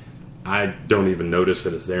dynamic. I don't even notice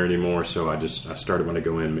that it's there anymore. So I started when I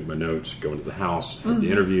go in, make my notes, go into the house, have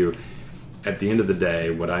the interview. At the end of the day,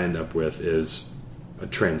 what I end up with is a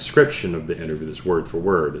transcription of the interview that's word for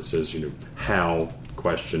word. It says, how,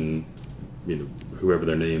 question, whoever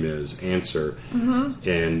their name is, answer. Mm-hmm.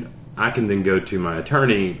 And I can then go to my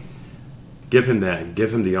attorney, give him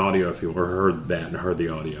the audio if he heard that and heard the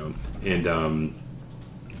audio. And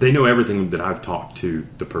they know everything that I've talked to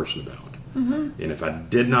the person about. Mm-hmm. And if I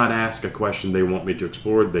did not ask a question they want me to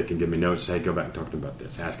explore, they can give me notes, say, hey, go back and talk to them about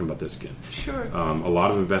this, ask them about this again. Sure. A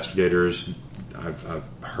lot of investigators, I've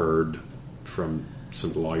heard from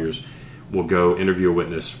some lawyers, will go interview a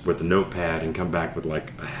witness with a notepad and come back with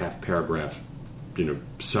like a half paragraph,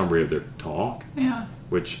 summary of their talk. Yeah.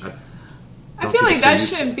 Which I feel like that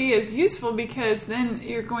shouldn't be as useful, because then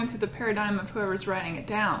you're going through the paradigm of whoever's writing it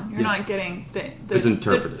down. You're not getting the it's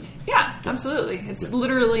interpreted. Yeah, absolutely. It's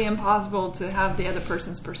literally impossible to have the other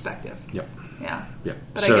person's perspective. Yep. Yeah. Yep.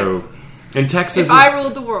 But so, I guess and Texas, I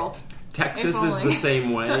ruled the world. Texas is the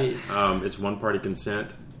same way. It's one-party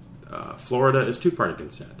consent. Florida is two-party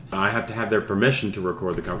consent. I have to have their permission to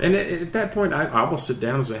record the conversation. And at that point, I will sit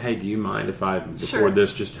down and say, hey, do you mind if I record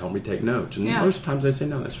this just to help me take notes? And most times they say,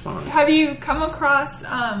 no, that's fine. Have you come across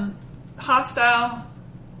hostile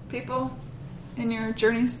people in your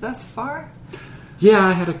journeys thus far? Yeah,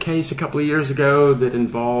 I had a case a couple of years ago that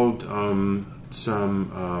involved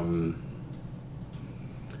some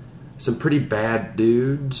pretty bad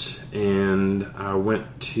dudes, and I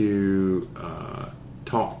went to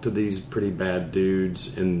talk to these pretty bad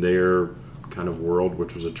dudes in their kind of world,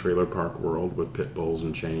 which was a trailer park world with pit bulls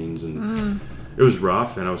and chains, and it was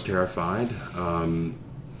rough, and I was terrified.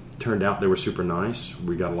 Turned out they were super nice.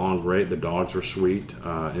 We got along great. The dogs were sweet.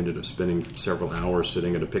 Ended up spending several hours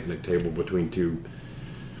sitting at a picnic table between two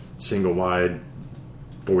single-wide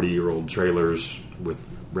 40-year-old trailers with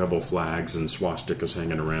rebel flags and swastikas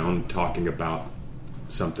hanging around, talking about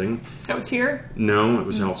something. That was here? No, it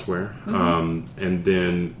was elsewhere. And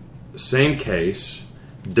then same case,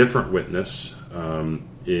 different witness,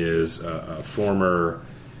 is a former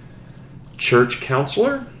church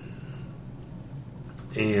counselor,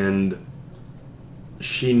 and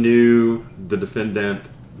she knew the defendant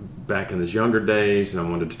back in his younger days, and I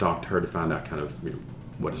wanted to talk to her to find out kind of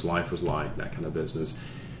what his life was like, that kind of business.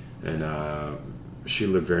 And she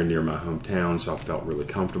lived very near my hometown, so I felt really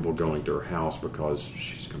comfortable going to her house because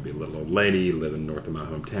she's going to be a little old lady living north of my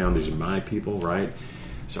hometown. These are my people, right?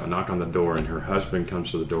 So I knock on the door, and her husband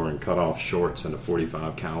comes to the door in cut-off shorts and a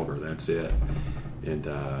 .45 caliber. That's it. And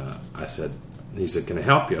he said, "Can I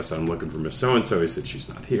help you?" I said, "I'm looking for Miss So-and-so." He said, "She's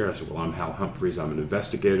not here." I said, "Well, I'm Hal Humphreys. I'm an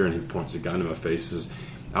investigator." And he points a gun to my face and says,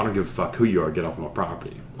 "I don't give a fuck who you are. Get off my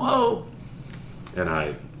property." Whoa. And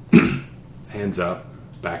I, hands up,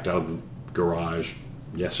 backed out of the garage.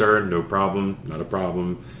 "Yes, sir. No problem. Not a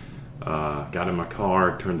problem." Got in my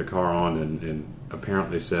car, turned the car on, and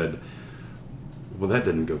apparently said, "Well, that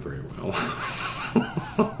didn't go very well."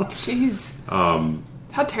 Jeez.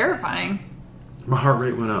 How terrifying. My heart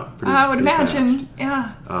rate went up. I would imagine. Fast.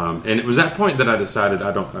 Yeah. And it was that point that I decided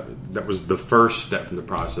that was the first step in the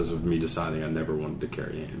process of me deciding I never wanted to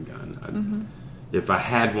carry a handgun. If I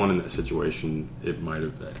had one in that situation, it might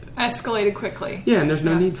have escalated quickly. Yeah, and there's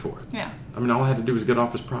no need for it. Yeah. I mean, all I had to do was get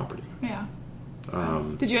off his property. Yeah.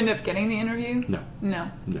 Did you end up getting the interview? No.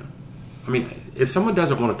 I mean, if someone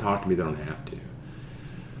doesn't want to talk to me, they don't have to.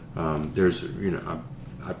 I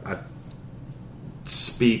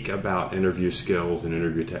speak about interview skills and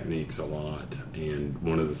interview techniques a lot, and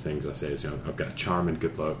one of the things I say is, I've got charm and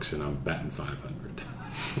good looks, and I'm batting 500.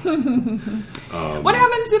 What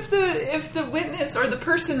happens if the witness or the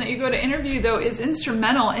person that you go to interview, though, is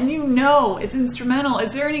instrumental, and it's instrumental?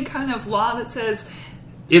 Is there any kind of law that says,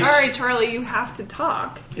 "Sorry, Charlie, you have to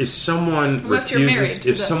talk"? If someone Unless you're married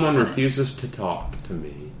refuses to talk to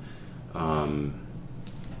me,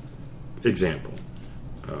 example,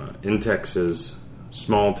 in Texas,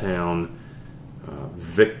 small town,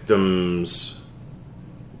 victim's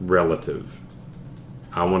relative.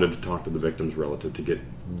 I wanted to talk to the victim's relative to get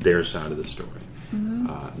their side of the story.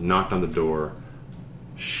 Knocked on the door.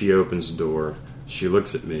 She opens the door. She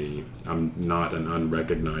looks at me. I'm not an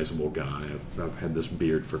unrecognizable guy. I've had this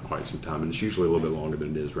beard for quite some time, and it's usually a little bit longer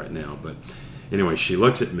than it is right now. But anyway, she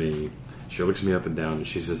looks at me. She looks me up and down, and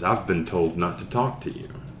she says, "I've been told not to talk to you."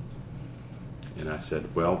 And I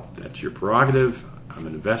said, "Well, that's your prerogative. I'm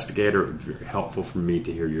an investigator. It would be very helpful for me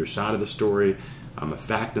to hear your side of the story. I'm a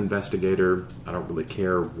fact investigator. I don't really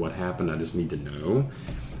care what happened. I just need to know."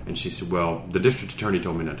 And she said, "Well, the district attorney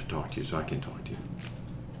told me not to talk to you, so I can't talk to you."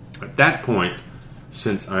 At that point,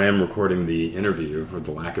 since I am recording the interview, or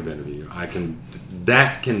the lack of interview,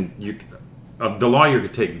 the lawyer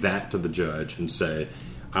could take that to the judge and say,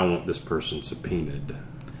 "I want this person subpoenaed."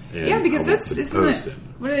 And because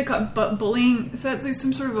what do they call it? Bullying? Is that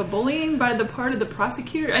some sort of a bullying by the part of the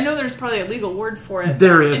prosecutor? I know there's probably a legal word for it.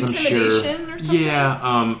 There is, I'm sure. Intimidation or something?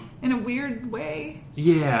 Yeah. In a weird way?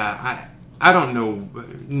 Yeah. I don't know.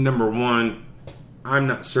 Number one, I'm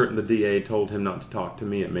not certain the DA told him not to talk to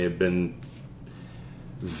me. It may have been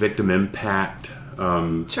victim impact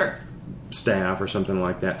staff or something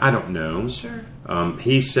like that. I don't know. Sure.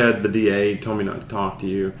 He said the DA told me not to talk to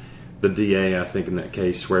you. The DA, I think, in that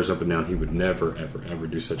case, swears up and down he would never, ever, ever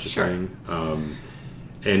do such a thing.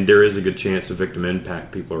 And there is a good chance the victim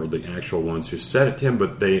impact people are the actual ones who said it to him,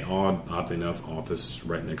 but they oddly enough, office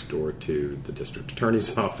right next door to the district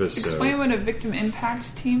attorney's office. Explain what a victim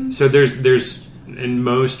impact team. So there's in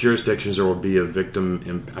most jurisdictions there will be a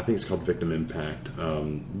victim. I think it's called victim impact.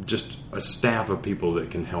 Just a staff of people that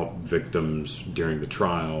can help victims during the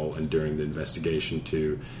trial and during the investigation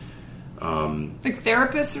to. Like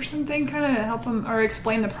therapists or something, kind of help them or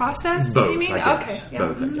explain the process? Both, you mean? I guess. Okay, yeah,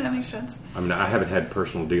 Both, that makes sense. I mean, I haven't had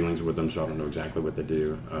personal dealings with them, so I don't know exactly what they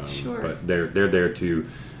do. Sure. But they're there to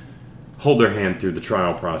hold their hand through the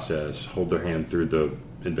trial process, hold their hand through the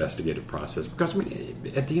investigative process. Because I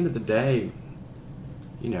mean, at the end of the day,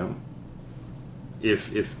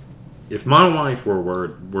 if my wife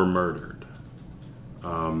were murdered,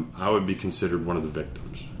 I would be considered one of the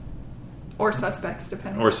victims. Or suspects,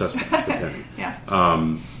 depending. Yeah.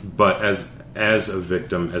 But as a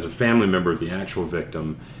victim, as a family member of the actual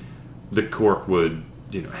victim, the court would,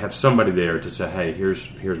 have somebody there to say, "Hey, here's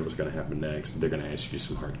what's going to happen next. They're going to ask you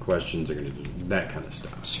some hard questions. They're going to do that kind of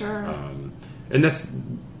stuff." Sure. And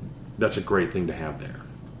that's a great thing to have there.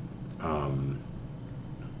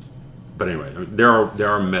 But anyway, there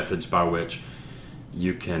are methods by which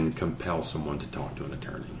you can compel someone to talk to an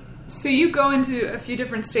attorney. So you go into a few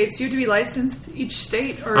different states. You have to be licensed each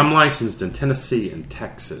state? Or I'm licensed in Tennessee and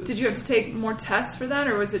Texas. did you have to take more tests for that,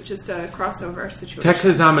 or was it just a crossover situation?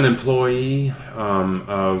 Texas, I'm an employee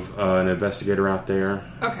of an investigator out there.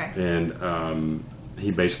 Okay. And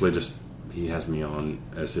he basically he has me on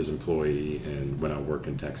as his employee, and when I work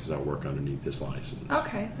in Texas, I work underneath his license.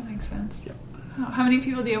 Okay, that makes sense. Yep. How many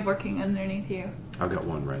people do you have working underneath you? I've got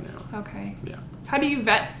one right now. Okay. Yeah. How do you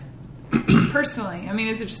vet personally? I mean,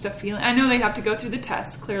 is it just a feeling? I know they have to go through the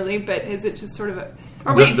test, clearly, but is it just sort of a...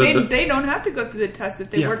 Or wait, they don't have to go through the test if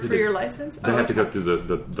they work for your license? They have to go through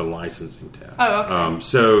the licensing test. Oh, okay.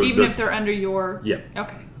 So even if they're under your... Yeah.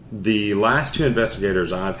 Okay. The last two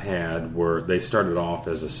investigators I've had they started off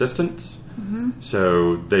as assistants. Mm-hmm.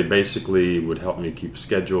 So they basically would help me keep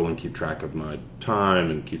schedule and keep track of my time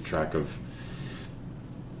and keep track of...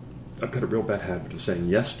 I've got a real bad habit of saying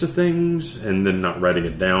yes to things and then not writing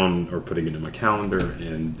it down or putting it in my calendar,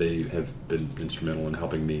 and they have been instrumental in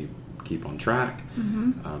helping me keep on track.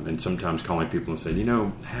 Mm-hmm. And sometimes calling people and saying,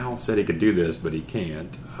 Hal said he could do this, but he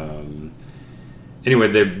can't. Anyway,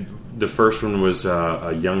 the first one was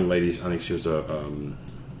a young lady. I think she was a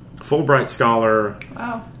Fulbright scholar.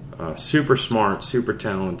 Wow. Super smart, super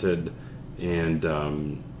talented, and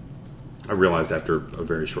I realized after a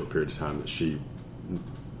very short period of time that she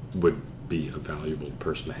would be a valuable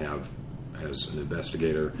person to have as an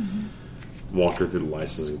investigator. Mm-hmm. Walked her through the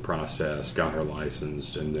licensing process, got her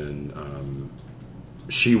licensed, and then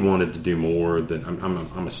she wanted to do more than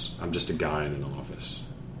I'm just a guy in an office.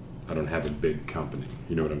 I don't have a big company.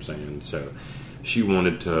 You know what I'm saying? So she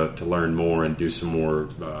wanted to learn more and do some more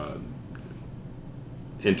not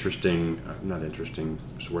interesting,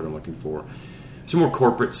 is the word I'm looking for. Some more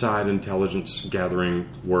corporate side intelligence gathering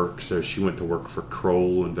work. So she went to work for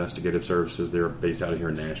Kroll Investigative Services. They're based out of here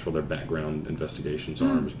in Nashville. Their background investigations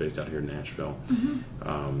arm is based out here in Nashville.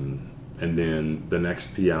 Mm-hmm. And then the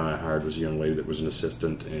next PI I hired was a young lady that was an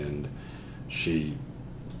assistant, and she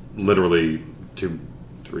literally 2,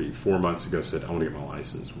 3, 4 months ago said, I want to get my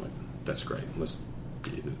license. I'm like, that's great. Let's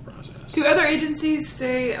get you through the process. Do other agencies,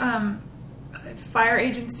 say fire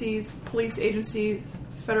agencies, police agencies,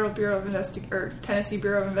 Federal Bureau of or Tennessee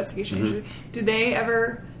Bureau of Investigation, mm-hmm. do they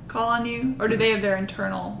ever call on you, or do they have their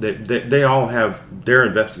internal? They all have their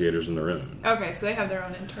investigators in their own. Okay, so they have their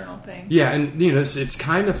own internal thing. Yeah, and it's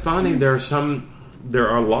kind of funny. Mm-hmm. There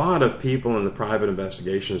are a lot of people in the private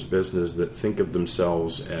investigations business that think of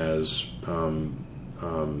themselves as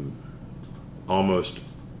almost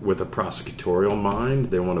with a prosecutorial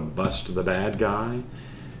mind. They want to bust the bad guy.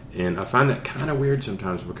 And I find that kind of weird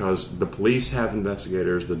sometimes, because the police have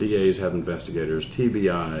investigators, the DAs have investigators,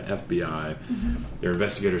 TBI, FBI. Mm-hmm. There are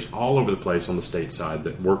investigators all over the place on the state side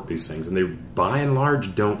that work these things, and they, by and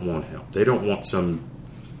large, don't want help. They don't want some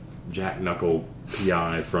jack-knuckle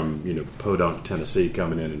PI from Podunk, Tennessee,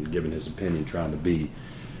 coming in and giving his opinion, trying to be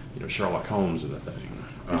Sherlock Holmes of the thing.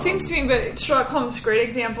 It seems to me, but Sherlock Holmes is a great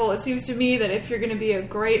example. It seems to me that if you're going to be a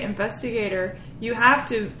great investigator, you have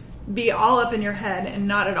to be all up in your head and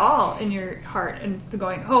not at all in your heart, and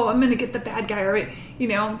going, I'm going to get the bad guy, right?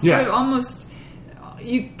 Sort of almost,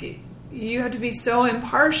 you have to be so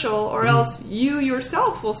impartial, or mm-hmm. else you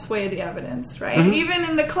yourself will sway the evidence, right? Mm-hmm. Even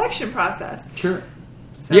in the collection process. Sure.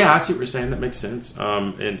 So, yeah, I see what you're saying. That makes sense.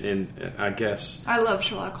 And I guess I love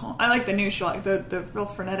Sherlock Holmes. I like the new Sherlock, the real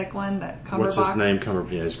frenetic one, that Cumberbatch. What's his name?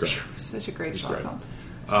 Cumberbatch. Yeah, he's great. Such a great he's Sherlock great. Holmes.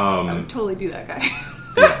 I would totally do that guy.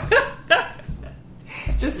 Yeah.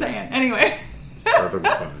 Just saying. Anyway. Perfectly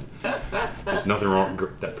fine. There's nothing wrong.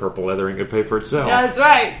 That purple leather ain't gonna pay for itself. Yeah, that's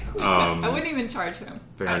right. I wouldn't even charge him.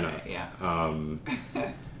 Fair enough. Yeah.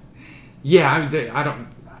 Yeah. I don't.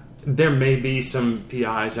 There may be some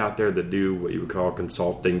PIs out there that do what you would call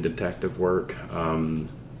consulting detective work. By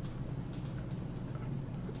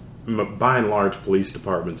and large, police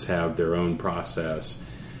departments have their own process.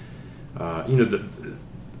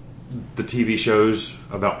 The TV shows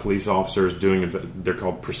about police officers they're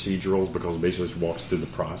called procedurals, because it basically just walks through the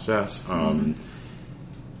process.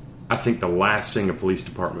 I think the last thing a police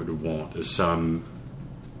department would want is some,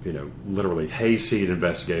 literally hayseed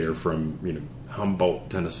investigator from, Humboldt,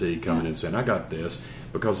 Tennessee, coming in and saying, I got this,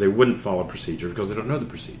 because they wouldn't follow procedures, because they don't know the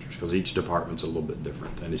procedures, because each department's a little bit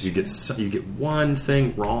different. And if you get one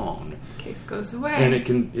thing wrong, case goes away, and it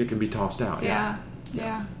can be tossed out. Yeah.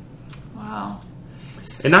 Wow.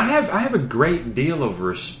 And I have a great deal of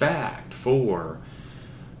respect for,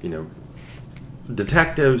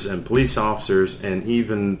 detectives and police officers, and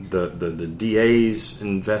even the DAs,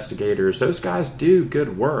 investigators. Those guys do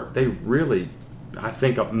good work. They really, I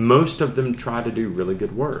think most of them try to do really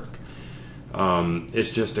good work.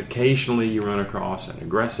 It's just occasionally you run across an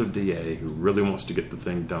aggressive DA who really wants to get the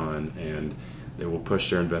thing done, and they will push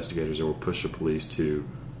their investigators, they will push the police to,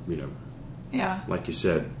 like you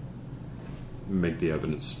said, make the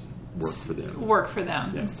evidence work for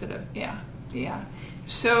them. Instead of,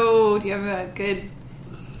 So, do you have a good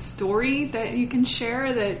story that you can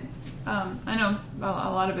share that, I know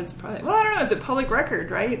a lot of it's probably, I don't know, it's a public record,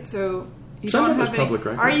 right? So, some of it's public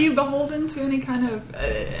record. Are you beholden to any kind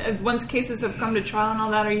of, once cases have come to trial and all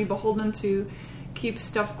that, are you beholden to keep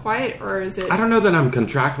stuff quiet, or is it? I don't know that I'm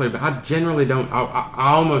contractually, but I generally don't.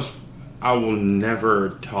 I will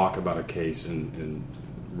never talk about a case in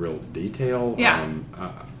real detail. Yeah.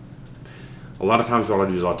 A lot of times what I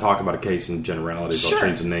do is I'll talk about a case in generalities. Sure. I'll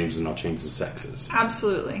change the names and I'll change the sexes.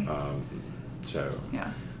 Absolutely.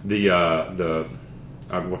 Yeah. The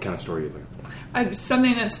what kind of story are you looking for?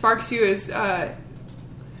 Something that sparks you is that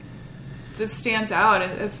stands out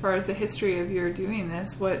as far as the history of your doing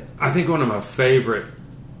this. What I think one of my favorite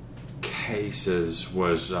cases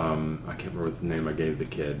was I can't remember the name I gave the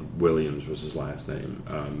kid. Williams was his last name,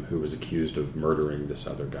 who was accused of murdering this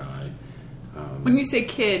other guy. When you say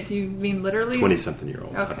kid, do you mean literally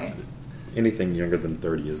 20-something-year-old? Okay. Anything younger than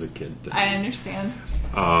 30 is a kid. I understand.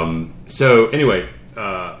 So anyway,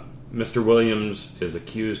 Mr. Williams is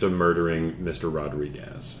accused of murdering Mr.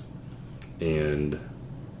 Rodriguez, and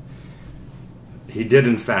he did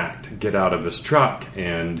in fact get out of his truck,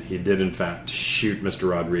 and he did in fact shoot Mr.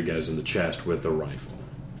 Rodriguez in the chest with a rifle.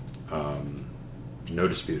 No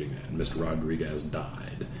disputing that. Mr. Rodriguez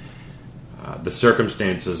died. The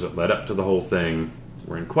circumstances that led up to the whole thing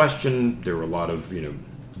were in question. There were a lot of,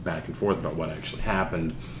 back and forth about what actually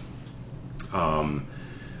happened.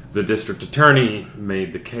 The district attorney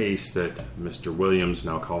made the case that Mr. Williams, and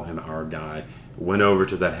I'll call him our guy, went over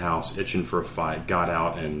to that house itching for a fight, got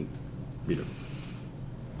out, and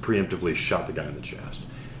preemptively shot the guy in the chest.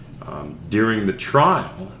 During the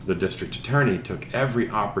trial, the district attorney took every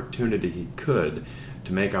opportunity he could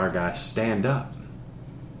to make our guy stand up.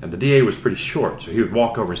 And the DA was pretty short, so he would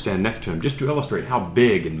walk over and stand next to him just to illustrate how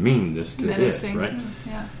big and mean this kid is, right?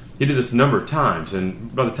 Yeah. He did this a number of times,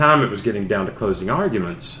 and by the time it was getting down to closing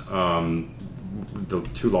arguments, the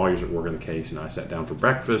two lawyers that work on the case and I sat down for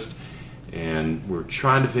breakfast, and we were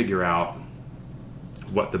trying to figure out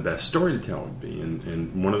what the best story to tell would be.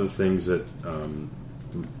 And one of the things that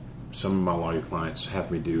some of my lawyer clients have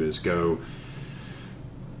me do is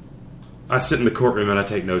I sit in the courtroom and I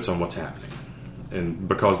take notes on what's happening. And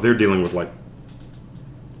because they're dealing with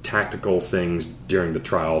tactical things during the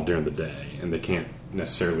trial, during the day, and they can't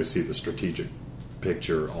necessarily see the strategic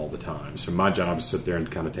picture all the time. So my job is to sit there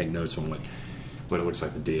and kind of take notes on what it looks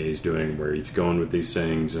like the DA is doing, where he's going with these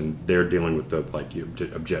things, and they're dealing with the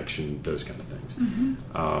objection, those kind of things.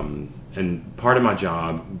 Mm-hmm. And part of my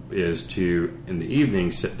job is to, in the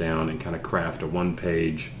evening, sit down and kind of craft a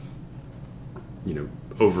one-page,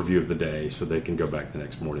 overview of the day, so they can go back the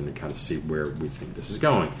next morning and kind of see where we think this is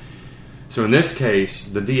going. So in this case,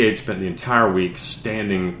 the DA had spent the entire week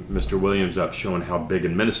standing Mr. Williams up, showing how big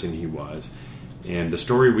and menacing he was. And the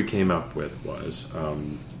story we came up with was,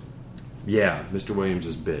 Mr. Williams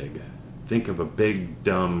is big. Think of a big,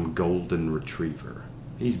 dumb golden retriever.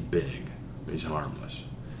 He's big, but he's harmless.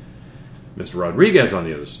 Mr. Rodriguez, on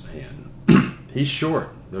the other hand, he's short,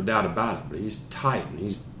 no doubt about it, but he's tight and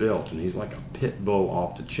he's built and he's like a pit bull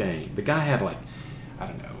off the chain. The guy had I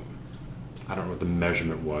don't know what the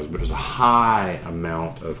measurement was, but it was a high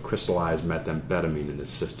amount of crystallized methamphetamine in his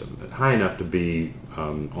system, high enough to be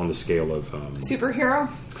on the scale of superhero,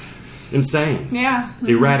 insane, mm-hmm.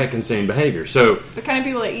 erratic, insane behavior. So the kind of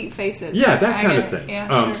people that eat faces, that kind of thing.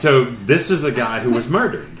 Yeah, sure. So this is the guy who was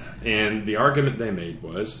murdered, and the argument they made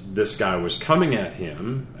was this guy was coming at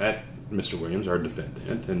Mr. Williams, our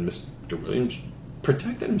defendant, and Mr. Williams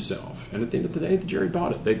protected himself. And at the end of the day, the jury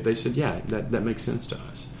bought it. They said, that makes sense to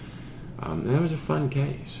us. And that was a fun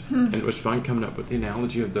case. And it was fun coming up with the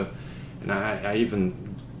analogy of and I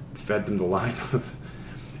even fed them the line of,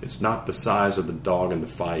 it's not the size of the dog in the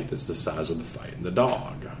fight, it's the size of the fight in the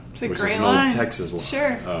dog. It's a which great is an line. old Texas line.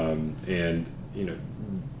 Sure. And,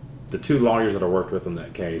 the two lawyers that I worked with in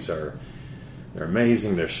that case they're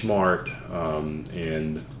amazing, they're smart,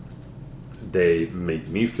 and they make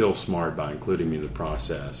me feel smart by including me in the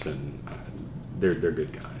process, and they're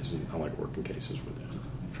good guys, and I like working cases with them.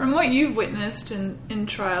 From what you've witnessed in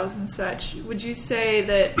trials and such, would you say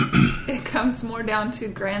that it comes more down to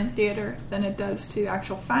grand theater than it does to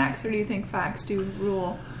actual facts, or do you think facts do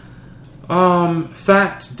rule?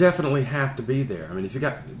 Facts definitely have to be there. I mean, if you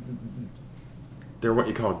got they're what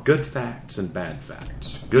you call good facts and bad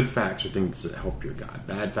facts. Good facts are things that help your guy.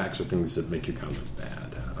 Bad facts are things that make your guy look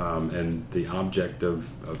bad. And the object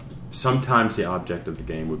sometimes the object of the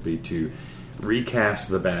game would be to recast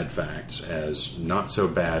the bad facts as not so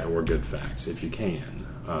bad or good facts if you can.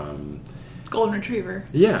 Golden Retriever.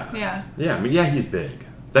 Yeah. I mean, yeah, he's big.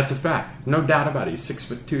 That's a fact. No doubt about it. He's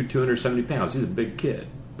 6'2", 270 pounds. He's a big kid,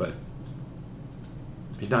 but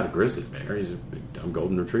he's not a grizzly bear. He's a big, dumb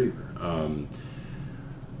golden retriever.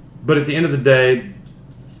 But at the end of the day,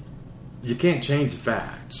 you can't change the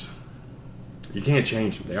facts. You can't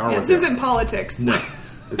change them. They are. This isn't politics. No.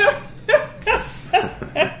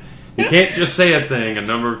 You can't just say a thing a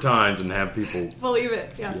number of times and have people believe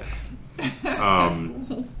it. Yeah.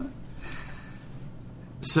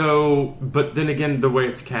 So, but then again, the way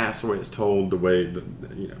it's cast, the way it's told, the way that,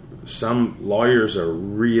 some lawyers are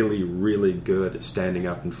really, really good at standing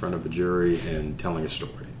up in front of a jury and telling a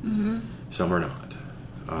story. Mm-hmm. Some are not.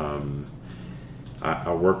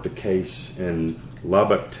 I worked a case in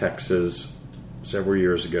Lubbock, Texas, several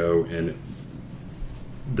years ago, and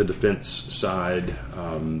the defense side,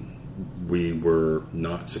 we were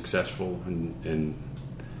not successful in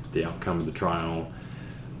the outcome of the trial.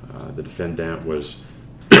 The defendant was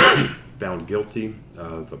found guilty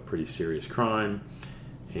of a pretty serious crime,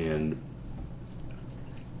 and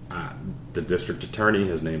the district attorney,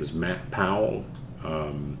 his name is Matt Powell,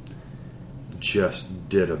 just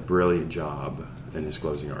did a brilliant job in his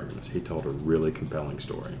closing arguments. He told a really compelling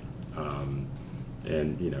story, and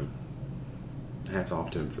hats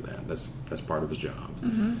off to him for that. That's part of his job.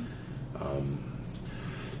 Mm-hmm.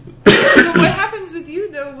 What happens with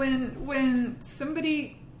you though when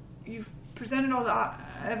somebody, you've presented all the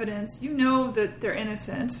evidence, that they're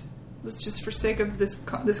innocent? Let's just, for sake of this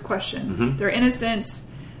question, mm-hmm. They're innocent,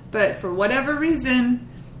 but for whatever reason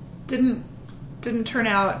didn't turn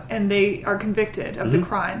out, and they are convicted of mm-hmm. the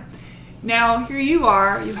crime. Now here you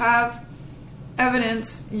are, you have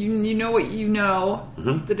evidence, you know what you know,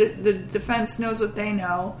 mm-hmm. the defense knows what they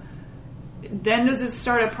know. Then does it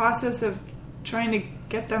start a process of trying to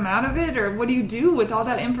get them out of it, or what do you do with all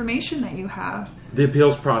that information that you have? The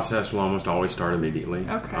appeals process will almost always start immediately.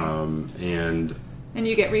 Okay. And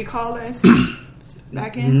you get recalled, I assume,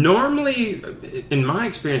 back in? Normally, in my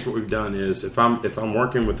experience, what we've done is if I'm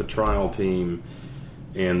working with a trial team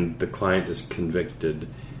and the client is convicted,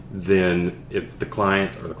 then if the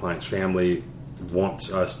client or the client's family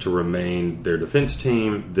wants us to remain their defense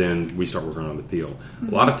team, then we start working on the appeal. Mm-hmm.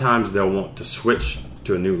 A lot of times they'll want to switch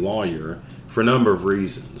to a new lawyer for a number of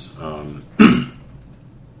reasons.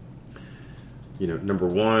 Number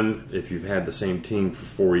one, if you've had the same team for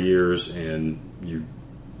 4 years and you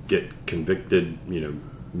get convicted,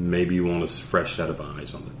 maybe you want a fresh set of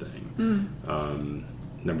eyes on the thing.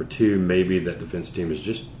 Mm. Number two, maybe that defense team is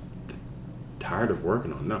just tired of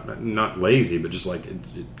working on it. Not lazy, but just like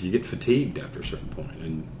you get fatigued after a certain point,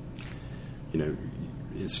 and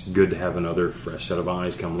it's good to have another fresh set of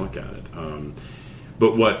eyes come look at it.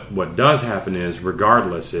 But what does happen is,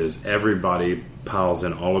 regardless, is everybody piles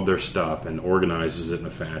in all of their stuff and organizes it in a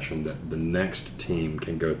fashion that the next team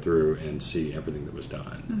can go through and see everything that was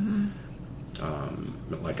done.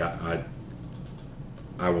 Mm-hmm. Like I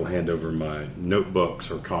will hand over my notebooks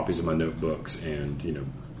or copies of my notebooks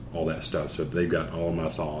and all that stuff. So they've got all of my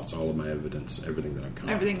thoughts, all of my evidence, everything that I've come.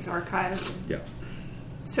 Everything's archived. Yeah.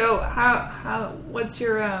 So what's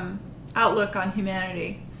your outlook on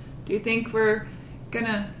humanity? Do you think we're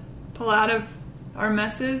gonna pull out of our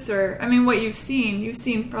messes, or what you've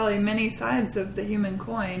seen probably many sides of the human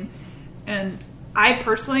coin, and I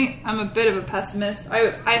personally, I'm a bit of a pessimist.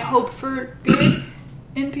 I hope for good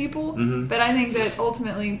in people, mm-hmm. but I think that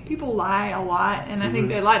ultimately people lie a lot, and I mm-hmm. think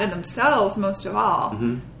they lie to themselves most of all.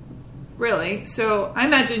 Mm-hmm. Really. So I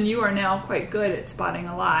imagine you are now quite good at spotting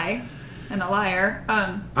a lie and a liar.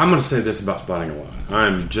 I'm going to say this about spotting a lie.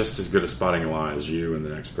 I'm just as good at spotting a lie as you and the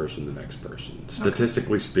next person.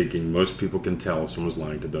 Statistically speaking, most people can tell if someone's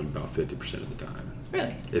lying to them about 50% of the time.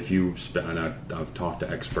 Really? If you and I've talked to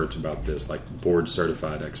experts about this, like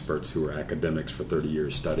board-certified experts who are academics for 30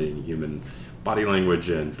 years studying human body language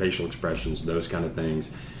and facial expressions, those kind of things.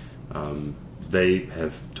 They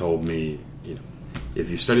have told me, if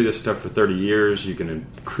you study this stuff for 30 years, you can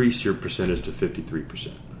increase your percentage to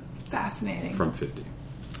 53%. Fascinating. From 50.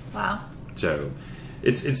 Wow. So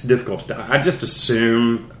it's difficult. I just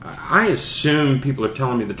assume people are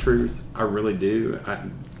telling me the truth. I really do.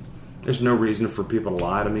 There's no reason for people to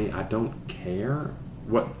lie to me. I don't care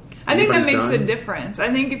what. I think that makes a difference. I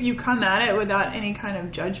think if you come at it without any kind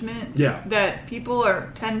of judgment, that people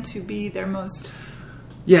tend to be their most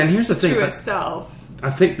and here's the thing, truest self. I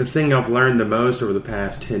think the thing I've learned the most over the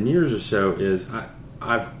past 10 years or so is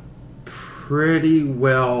I've pretty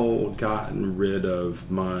well gotten rid of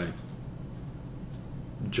my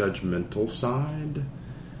judgmental side.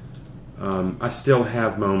 I still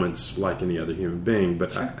have moments like any other human being,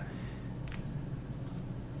 but Sure.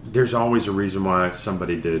 There's always a reason why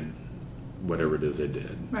somebody did whatever it is they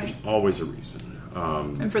did. Right. There's always a reason.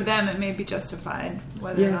 And for them, it may be justified,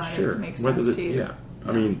 whether or not it makes sense to you. Yeah.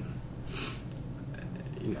 I mean,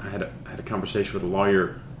 I had a conversation with a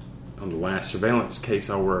lawyer on the last surveillance case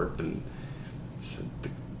I worked, and said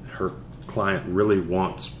her client really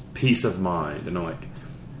wants peace of mind, and I'm like,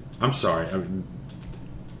 I'm sorry,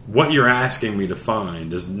 what you're asking me to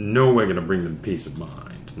find is no way going to bring them peace of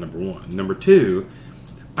mind. Number one. Number two,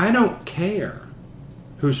 I don't care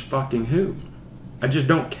who's fucking whom. I just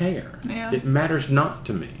don't care. Yeah. It matters not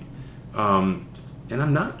to me. And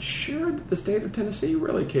I'm not sure that the state of Tennessee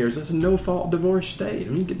really cares. It's a no-fault divorce state. I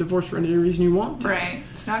mean, you get divorced for any reason you want to. Right.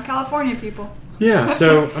 It's not California, people. Yeah,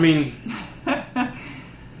 so, I mean,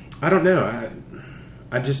 I don't know.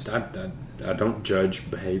 I don't judge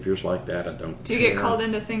behaviors like that. I don't Do you get called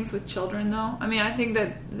into things with children, though? I mean, I think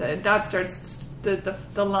that starts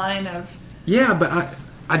the line of... Yeah, but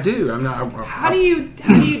I do. I'm not... How do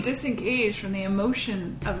you disengage from the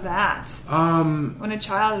emotion of that when a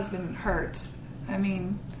child has been hurt? I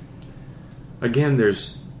mean... Again,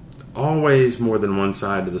 there's always more than one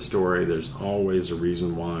side to the story. There's always a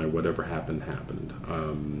reason why whatever happened.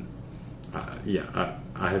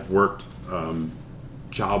 I have worked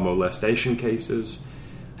child molestation cases.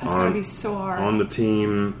 That's got to be so hard. On the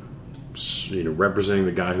team, representing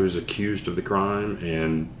the guy who's accused of the crime,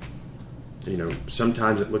 and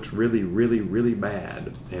sometimes it looks really, really, really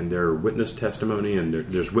bad. And there's witness testimony, and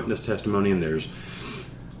there's witness testimony, and there's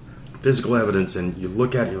physical evidence, and you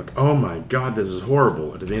look at it, you're like, oh my God, this is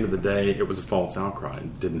horrible. And at the end of the day, it was a false outcry.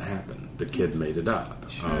 It didn't happen. The kid made it up.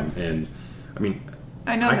 Sure. And I mean,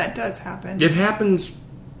 I know that does happen. It happens,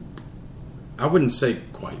 I wouldn't say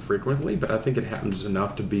quite frequently, but I think it happens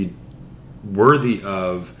enough to be worthy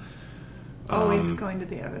of always going to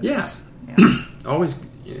the evidence. Yeah. Always, so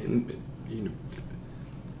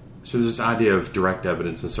there's this idea of direct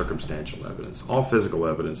evidence and circumstantial evidence. All physical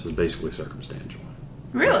evidence is basically circumstantial.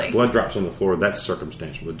 Really? Blood drops on the floor, that's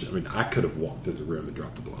circumstantial. I mean, I could have walked through the room and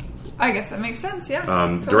dropped the blood on the floor. I guess that makes sense, yeah.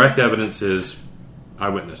 Totally direct evidence is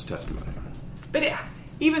eyewitness testimony. But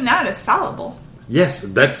even that is fallible. Yes,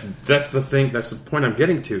 that's the thing. That's the point I'm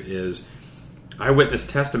getting to is eyewitness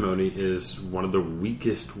testimony is one of the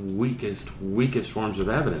weakest forms of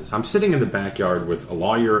evidence. I'm sitting in the backyard with a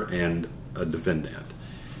lawyer and a defendant.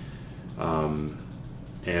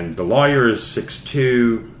 And the lawyer is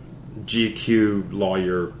 6'2", GQ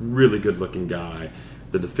lawyer, really good-looking guy.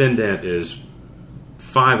 The defendant is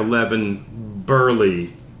 5'11",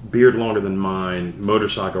 burly, beard longer than mine,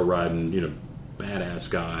 motorcycle riding, badass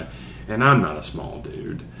guy. And I'm not a small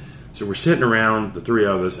dude. So we're sitting around, the three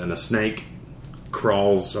of us, and a snake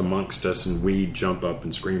crawls amongst us, and we jump up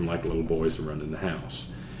and scream like little boys and run in the house.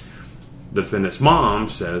 The defendant's mom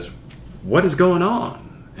says, "What is going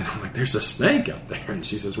on?" And I'm like, "There's a snake out there." And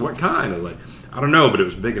she says, "What kind?" I was like, "I don't know, but it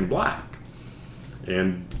was big and black."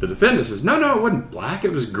 And the defendant says, No, it wasn't black,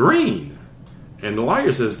 it was green. And the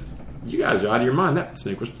lawyer says, "You guys are out of your mind, that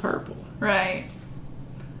snake was purple." Right.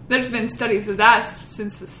 There's been studies of that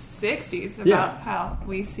since the 60s about how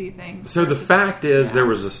we see things. So the fact is there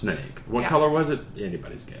was a snake. What color was it?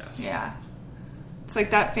 Anybody's guess. Yeah. It's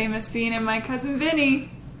like that famous scene in My Cousin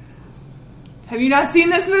Vinny. Have you not seen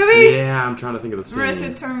this movie? Yeah, I'm trying to think of the scene.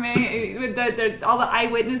 Marissa Tomei, with all the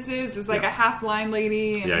eyewitnesses. There's like a half-blind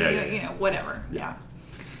lady, and whatever. Yeah.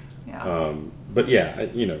 But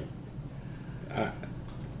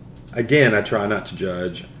again, I try not to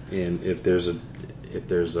judge. And if there's a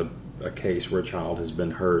case where a child has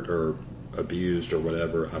been hurt or abused or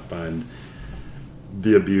whatever, I find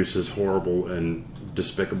the abuse is horrible and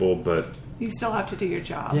despicable. But you still have to do your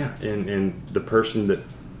job. Yeah, and the person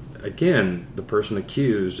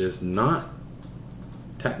accused is not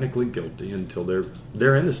technically guilty until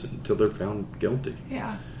they're innocent, until they're found guilty.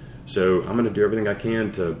 Yeah. So I'm going to do everything I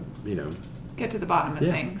can to, get to the bottom of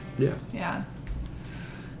things. Yeah. Yeah.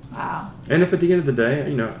 Wow. And if at the end of the day,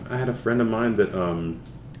 I had a friend of mine that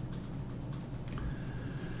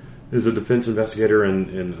is a defense investigator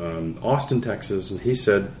in Austin, Texas, and he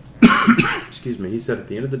said, excuse me, he said at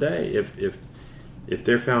the end of the day, if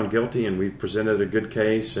they're found guilty and we've presented a good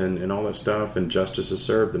case and all that stuff and justice is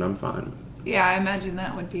served, then I'm fine with it. Yeah, I imagine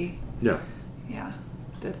that would be the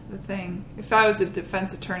thing. If I was a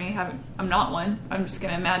defense attorney, I'm not one. I'm just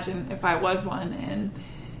going to imagine if I was one and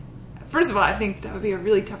first of all, I think that would be a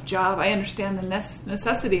really tough job. I understand the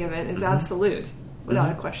necessity of it is absolute,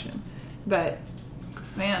 without a question. But,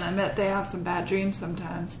 man, I bet they have some bad dreams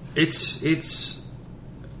sometimes. It's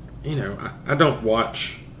I don't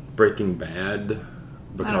watch Breaking Bad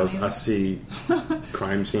because I see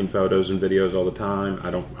crime scene photos and videos all the time.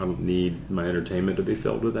 I don't need my entertainment to be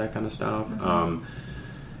filled with that kind of stuff.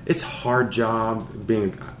 It's a hard job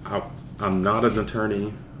being. I'm not an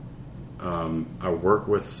attorney. I work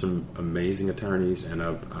with some amazing attorneys, and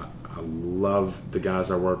I love the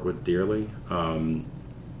guys I work with dearly. I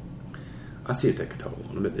see it take a toll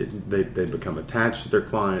on them. They become attached to their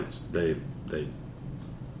clients. They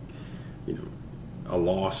a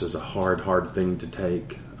loss is a hard thing to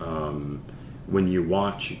take. When you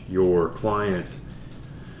watch your client,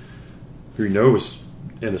 who you know is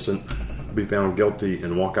innocent, be found guilty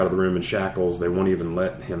and walk out of the room in shackles, they won't even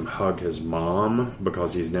let him hug his mom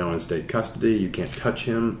because he's now in state custody. You can't touch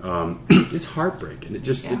him. It's heartbreaking. It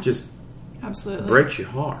just absolutely breaks your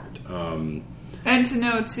heart. And to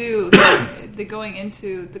know too that going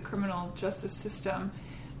into the criminal justice system,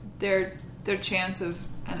 their chance of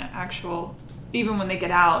an actual, even when they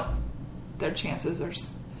get out, their chances are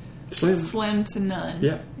slim to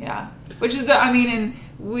none. Yeah. Which is, and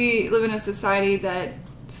we live in a society that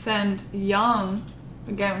send young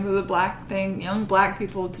black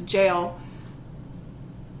people to jail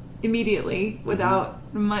immediately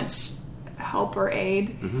without much help or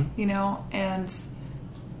aid, and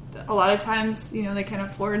a lot of times, they can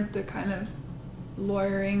afford the kind of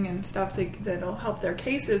lawyering and stuff that'll help their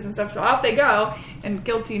cases and stuff. So off they go, and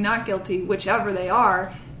guilty, not guilty, whichever they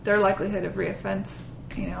are, their likelihood of reoffense,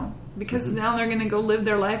 because now they're going to go live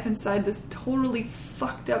their life inside this totally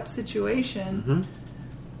fucked up situation.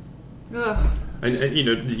 Ugh. And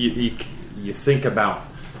you think about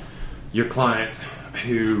your client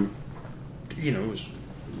who, is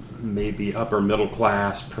maybe upper middle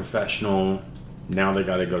class, professional. Now they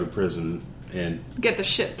got to go to prison and get the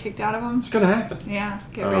shit kicked out of them. It's going to happen. Yeah,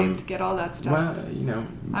 get raped, get all that stuff. Well,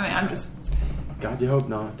 I'm just. God, you hope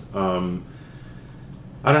not. I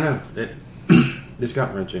don't know. It's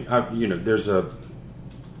gut wrenching.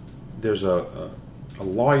 There's a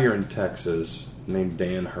lawyer in Texas named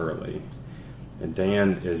Dan Hurley, and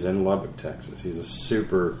Dan is in Lubbock, Texas. He's a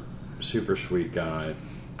super, super sweet guy.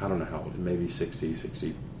 I don't know how old, maybe 60,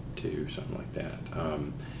 62, something like that.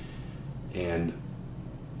 And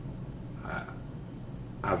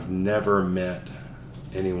I've never met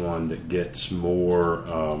anyone that gets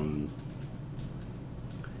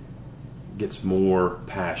more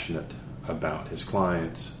passionate about his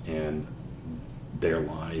clients and their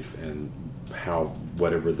life and how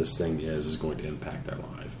whatever this thing is going to impact their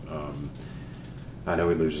life. I know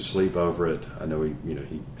he loses sleep over it. I know he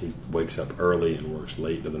wakes up early and works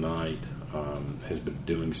late into the night. Has been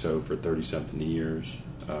doing so for 30-something years.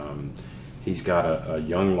 He's got a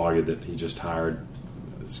young lawyer that he just hired.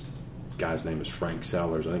 This guy's name is Frank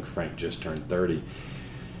Sellers. I think Frank just turned 30.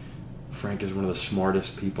 Frank is one of the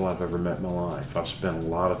smartest people I've ever met in my life. I've spent a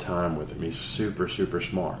lot of time with him. He's super, super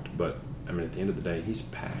smart. But, at the end of the day, he's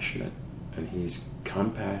passionate. And he's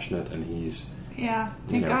compassionate. And he's... Yeah,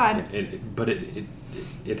 thank God. But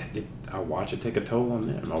I watch it take a toll on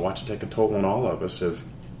them. I watch it take a toll on all of us if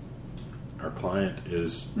our client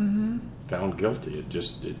is found guilty.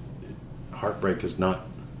 Heartbreak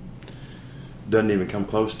doesn't even come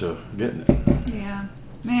close to getting it. Yeah.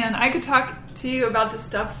 Man, I could talk to you about this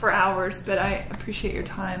stuff for hours, but I appreciate your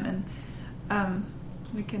time, and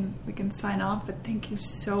we can sign off, but thank you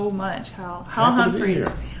so much, Hal Humphreys.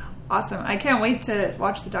 Awesome. I can't wait to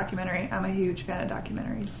watch the documentary. I'm a huge fan of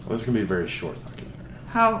documentaries. Well, it's going to be a very short documentary.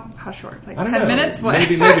 How short? Like 10 minutes? What?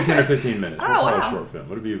 Maybe 10 or 15 minutes. Oh, wow. A short film.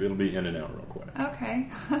 It'll be in and out real quick. Okay.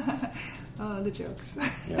 Oh, the jokes.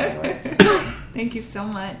 Yeah, right. Thank you so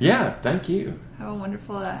much. Yeah, thank you. Have a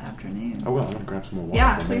wonderful afternoon. I will. I'm going to grab some more water.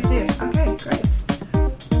 Yeah, please do. Okay, great.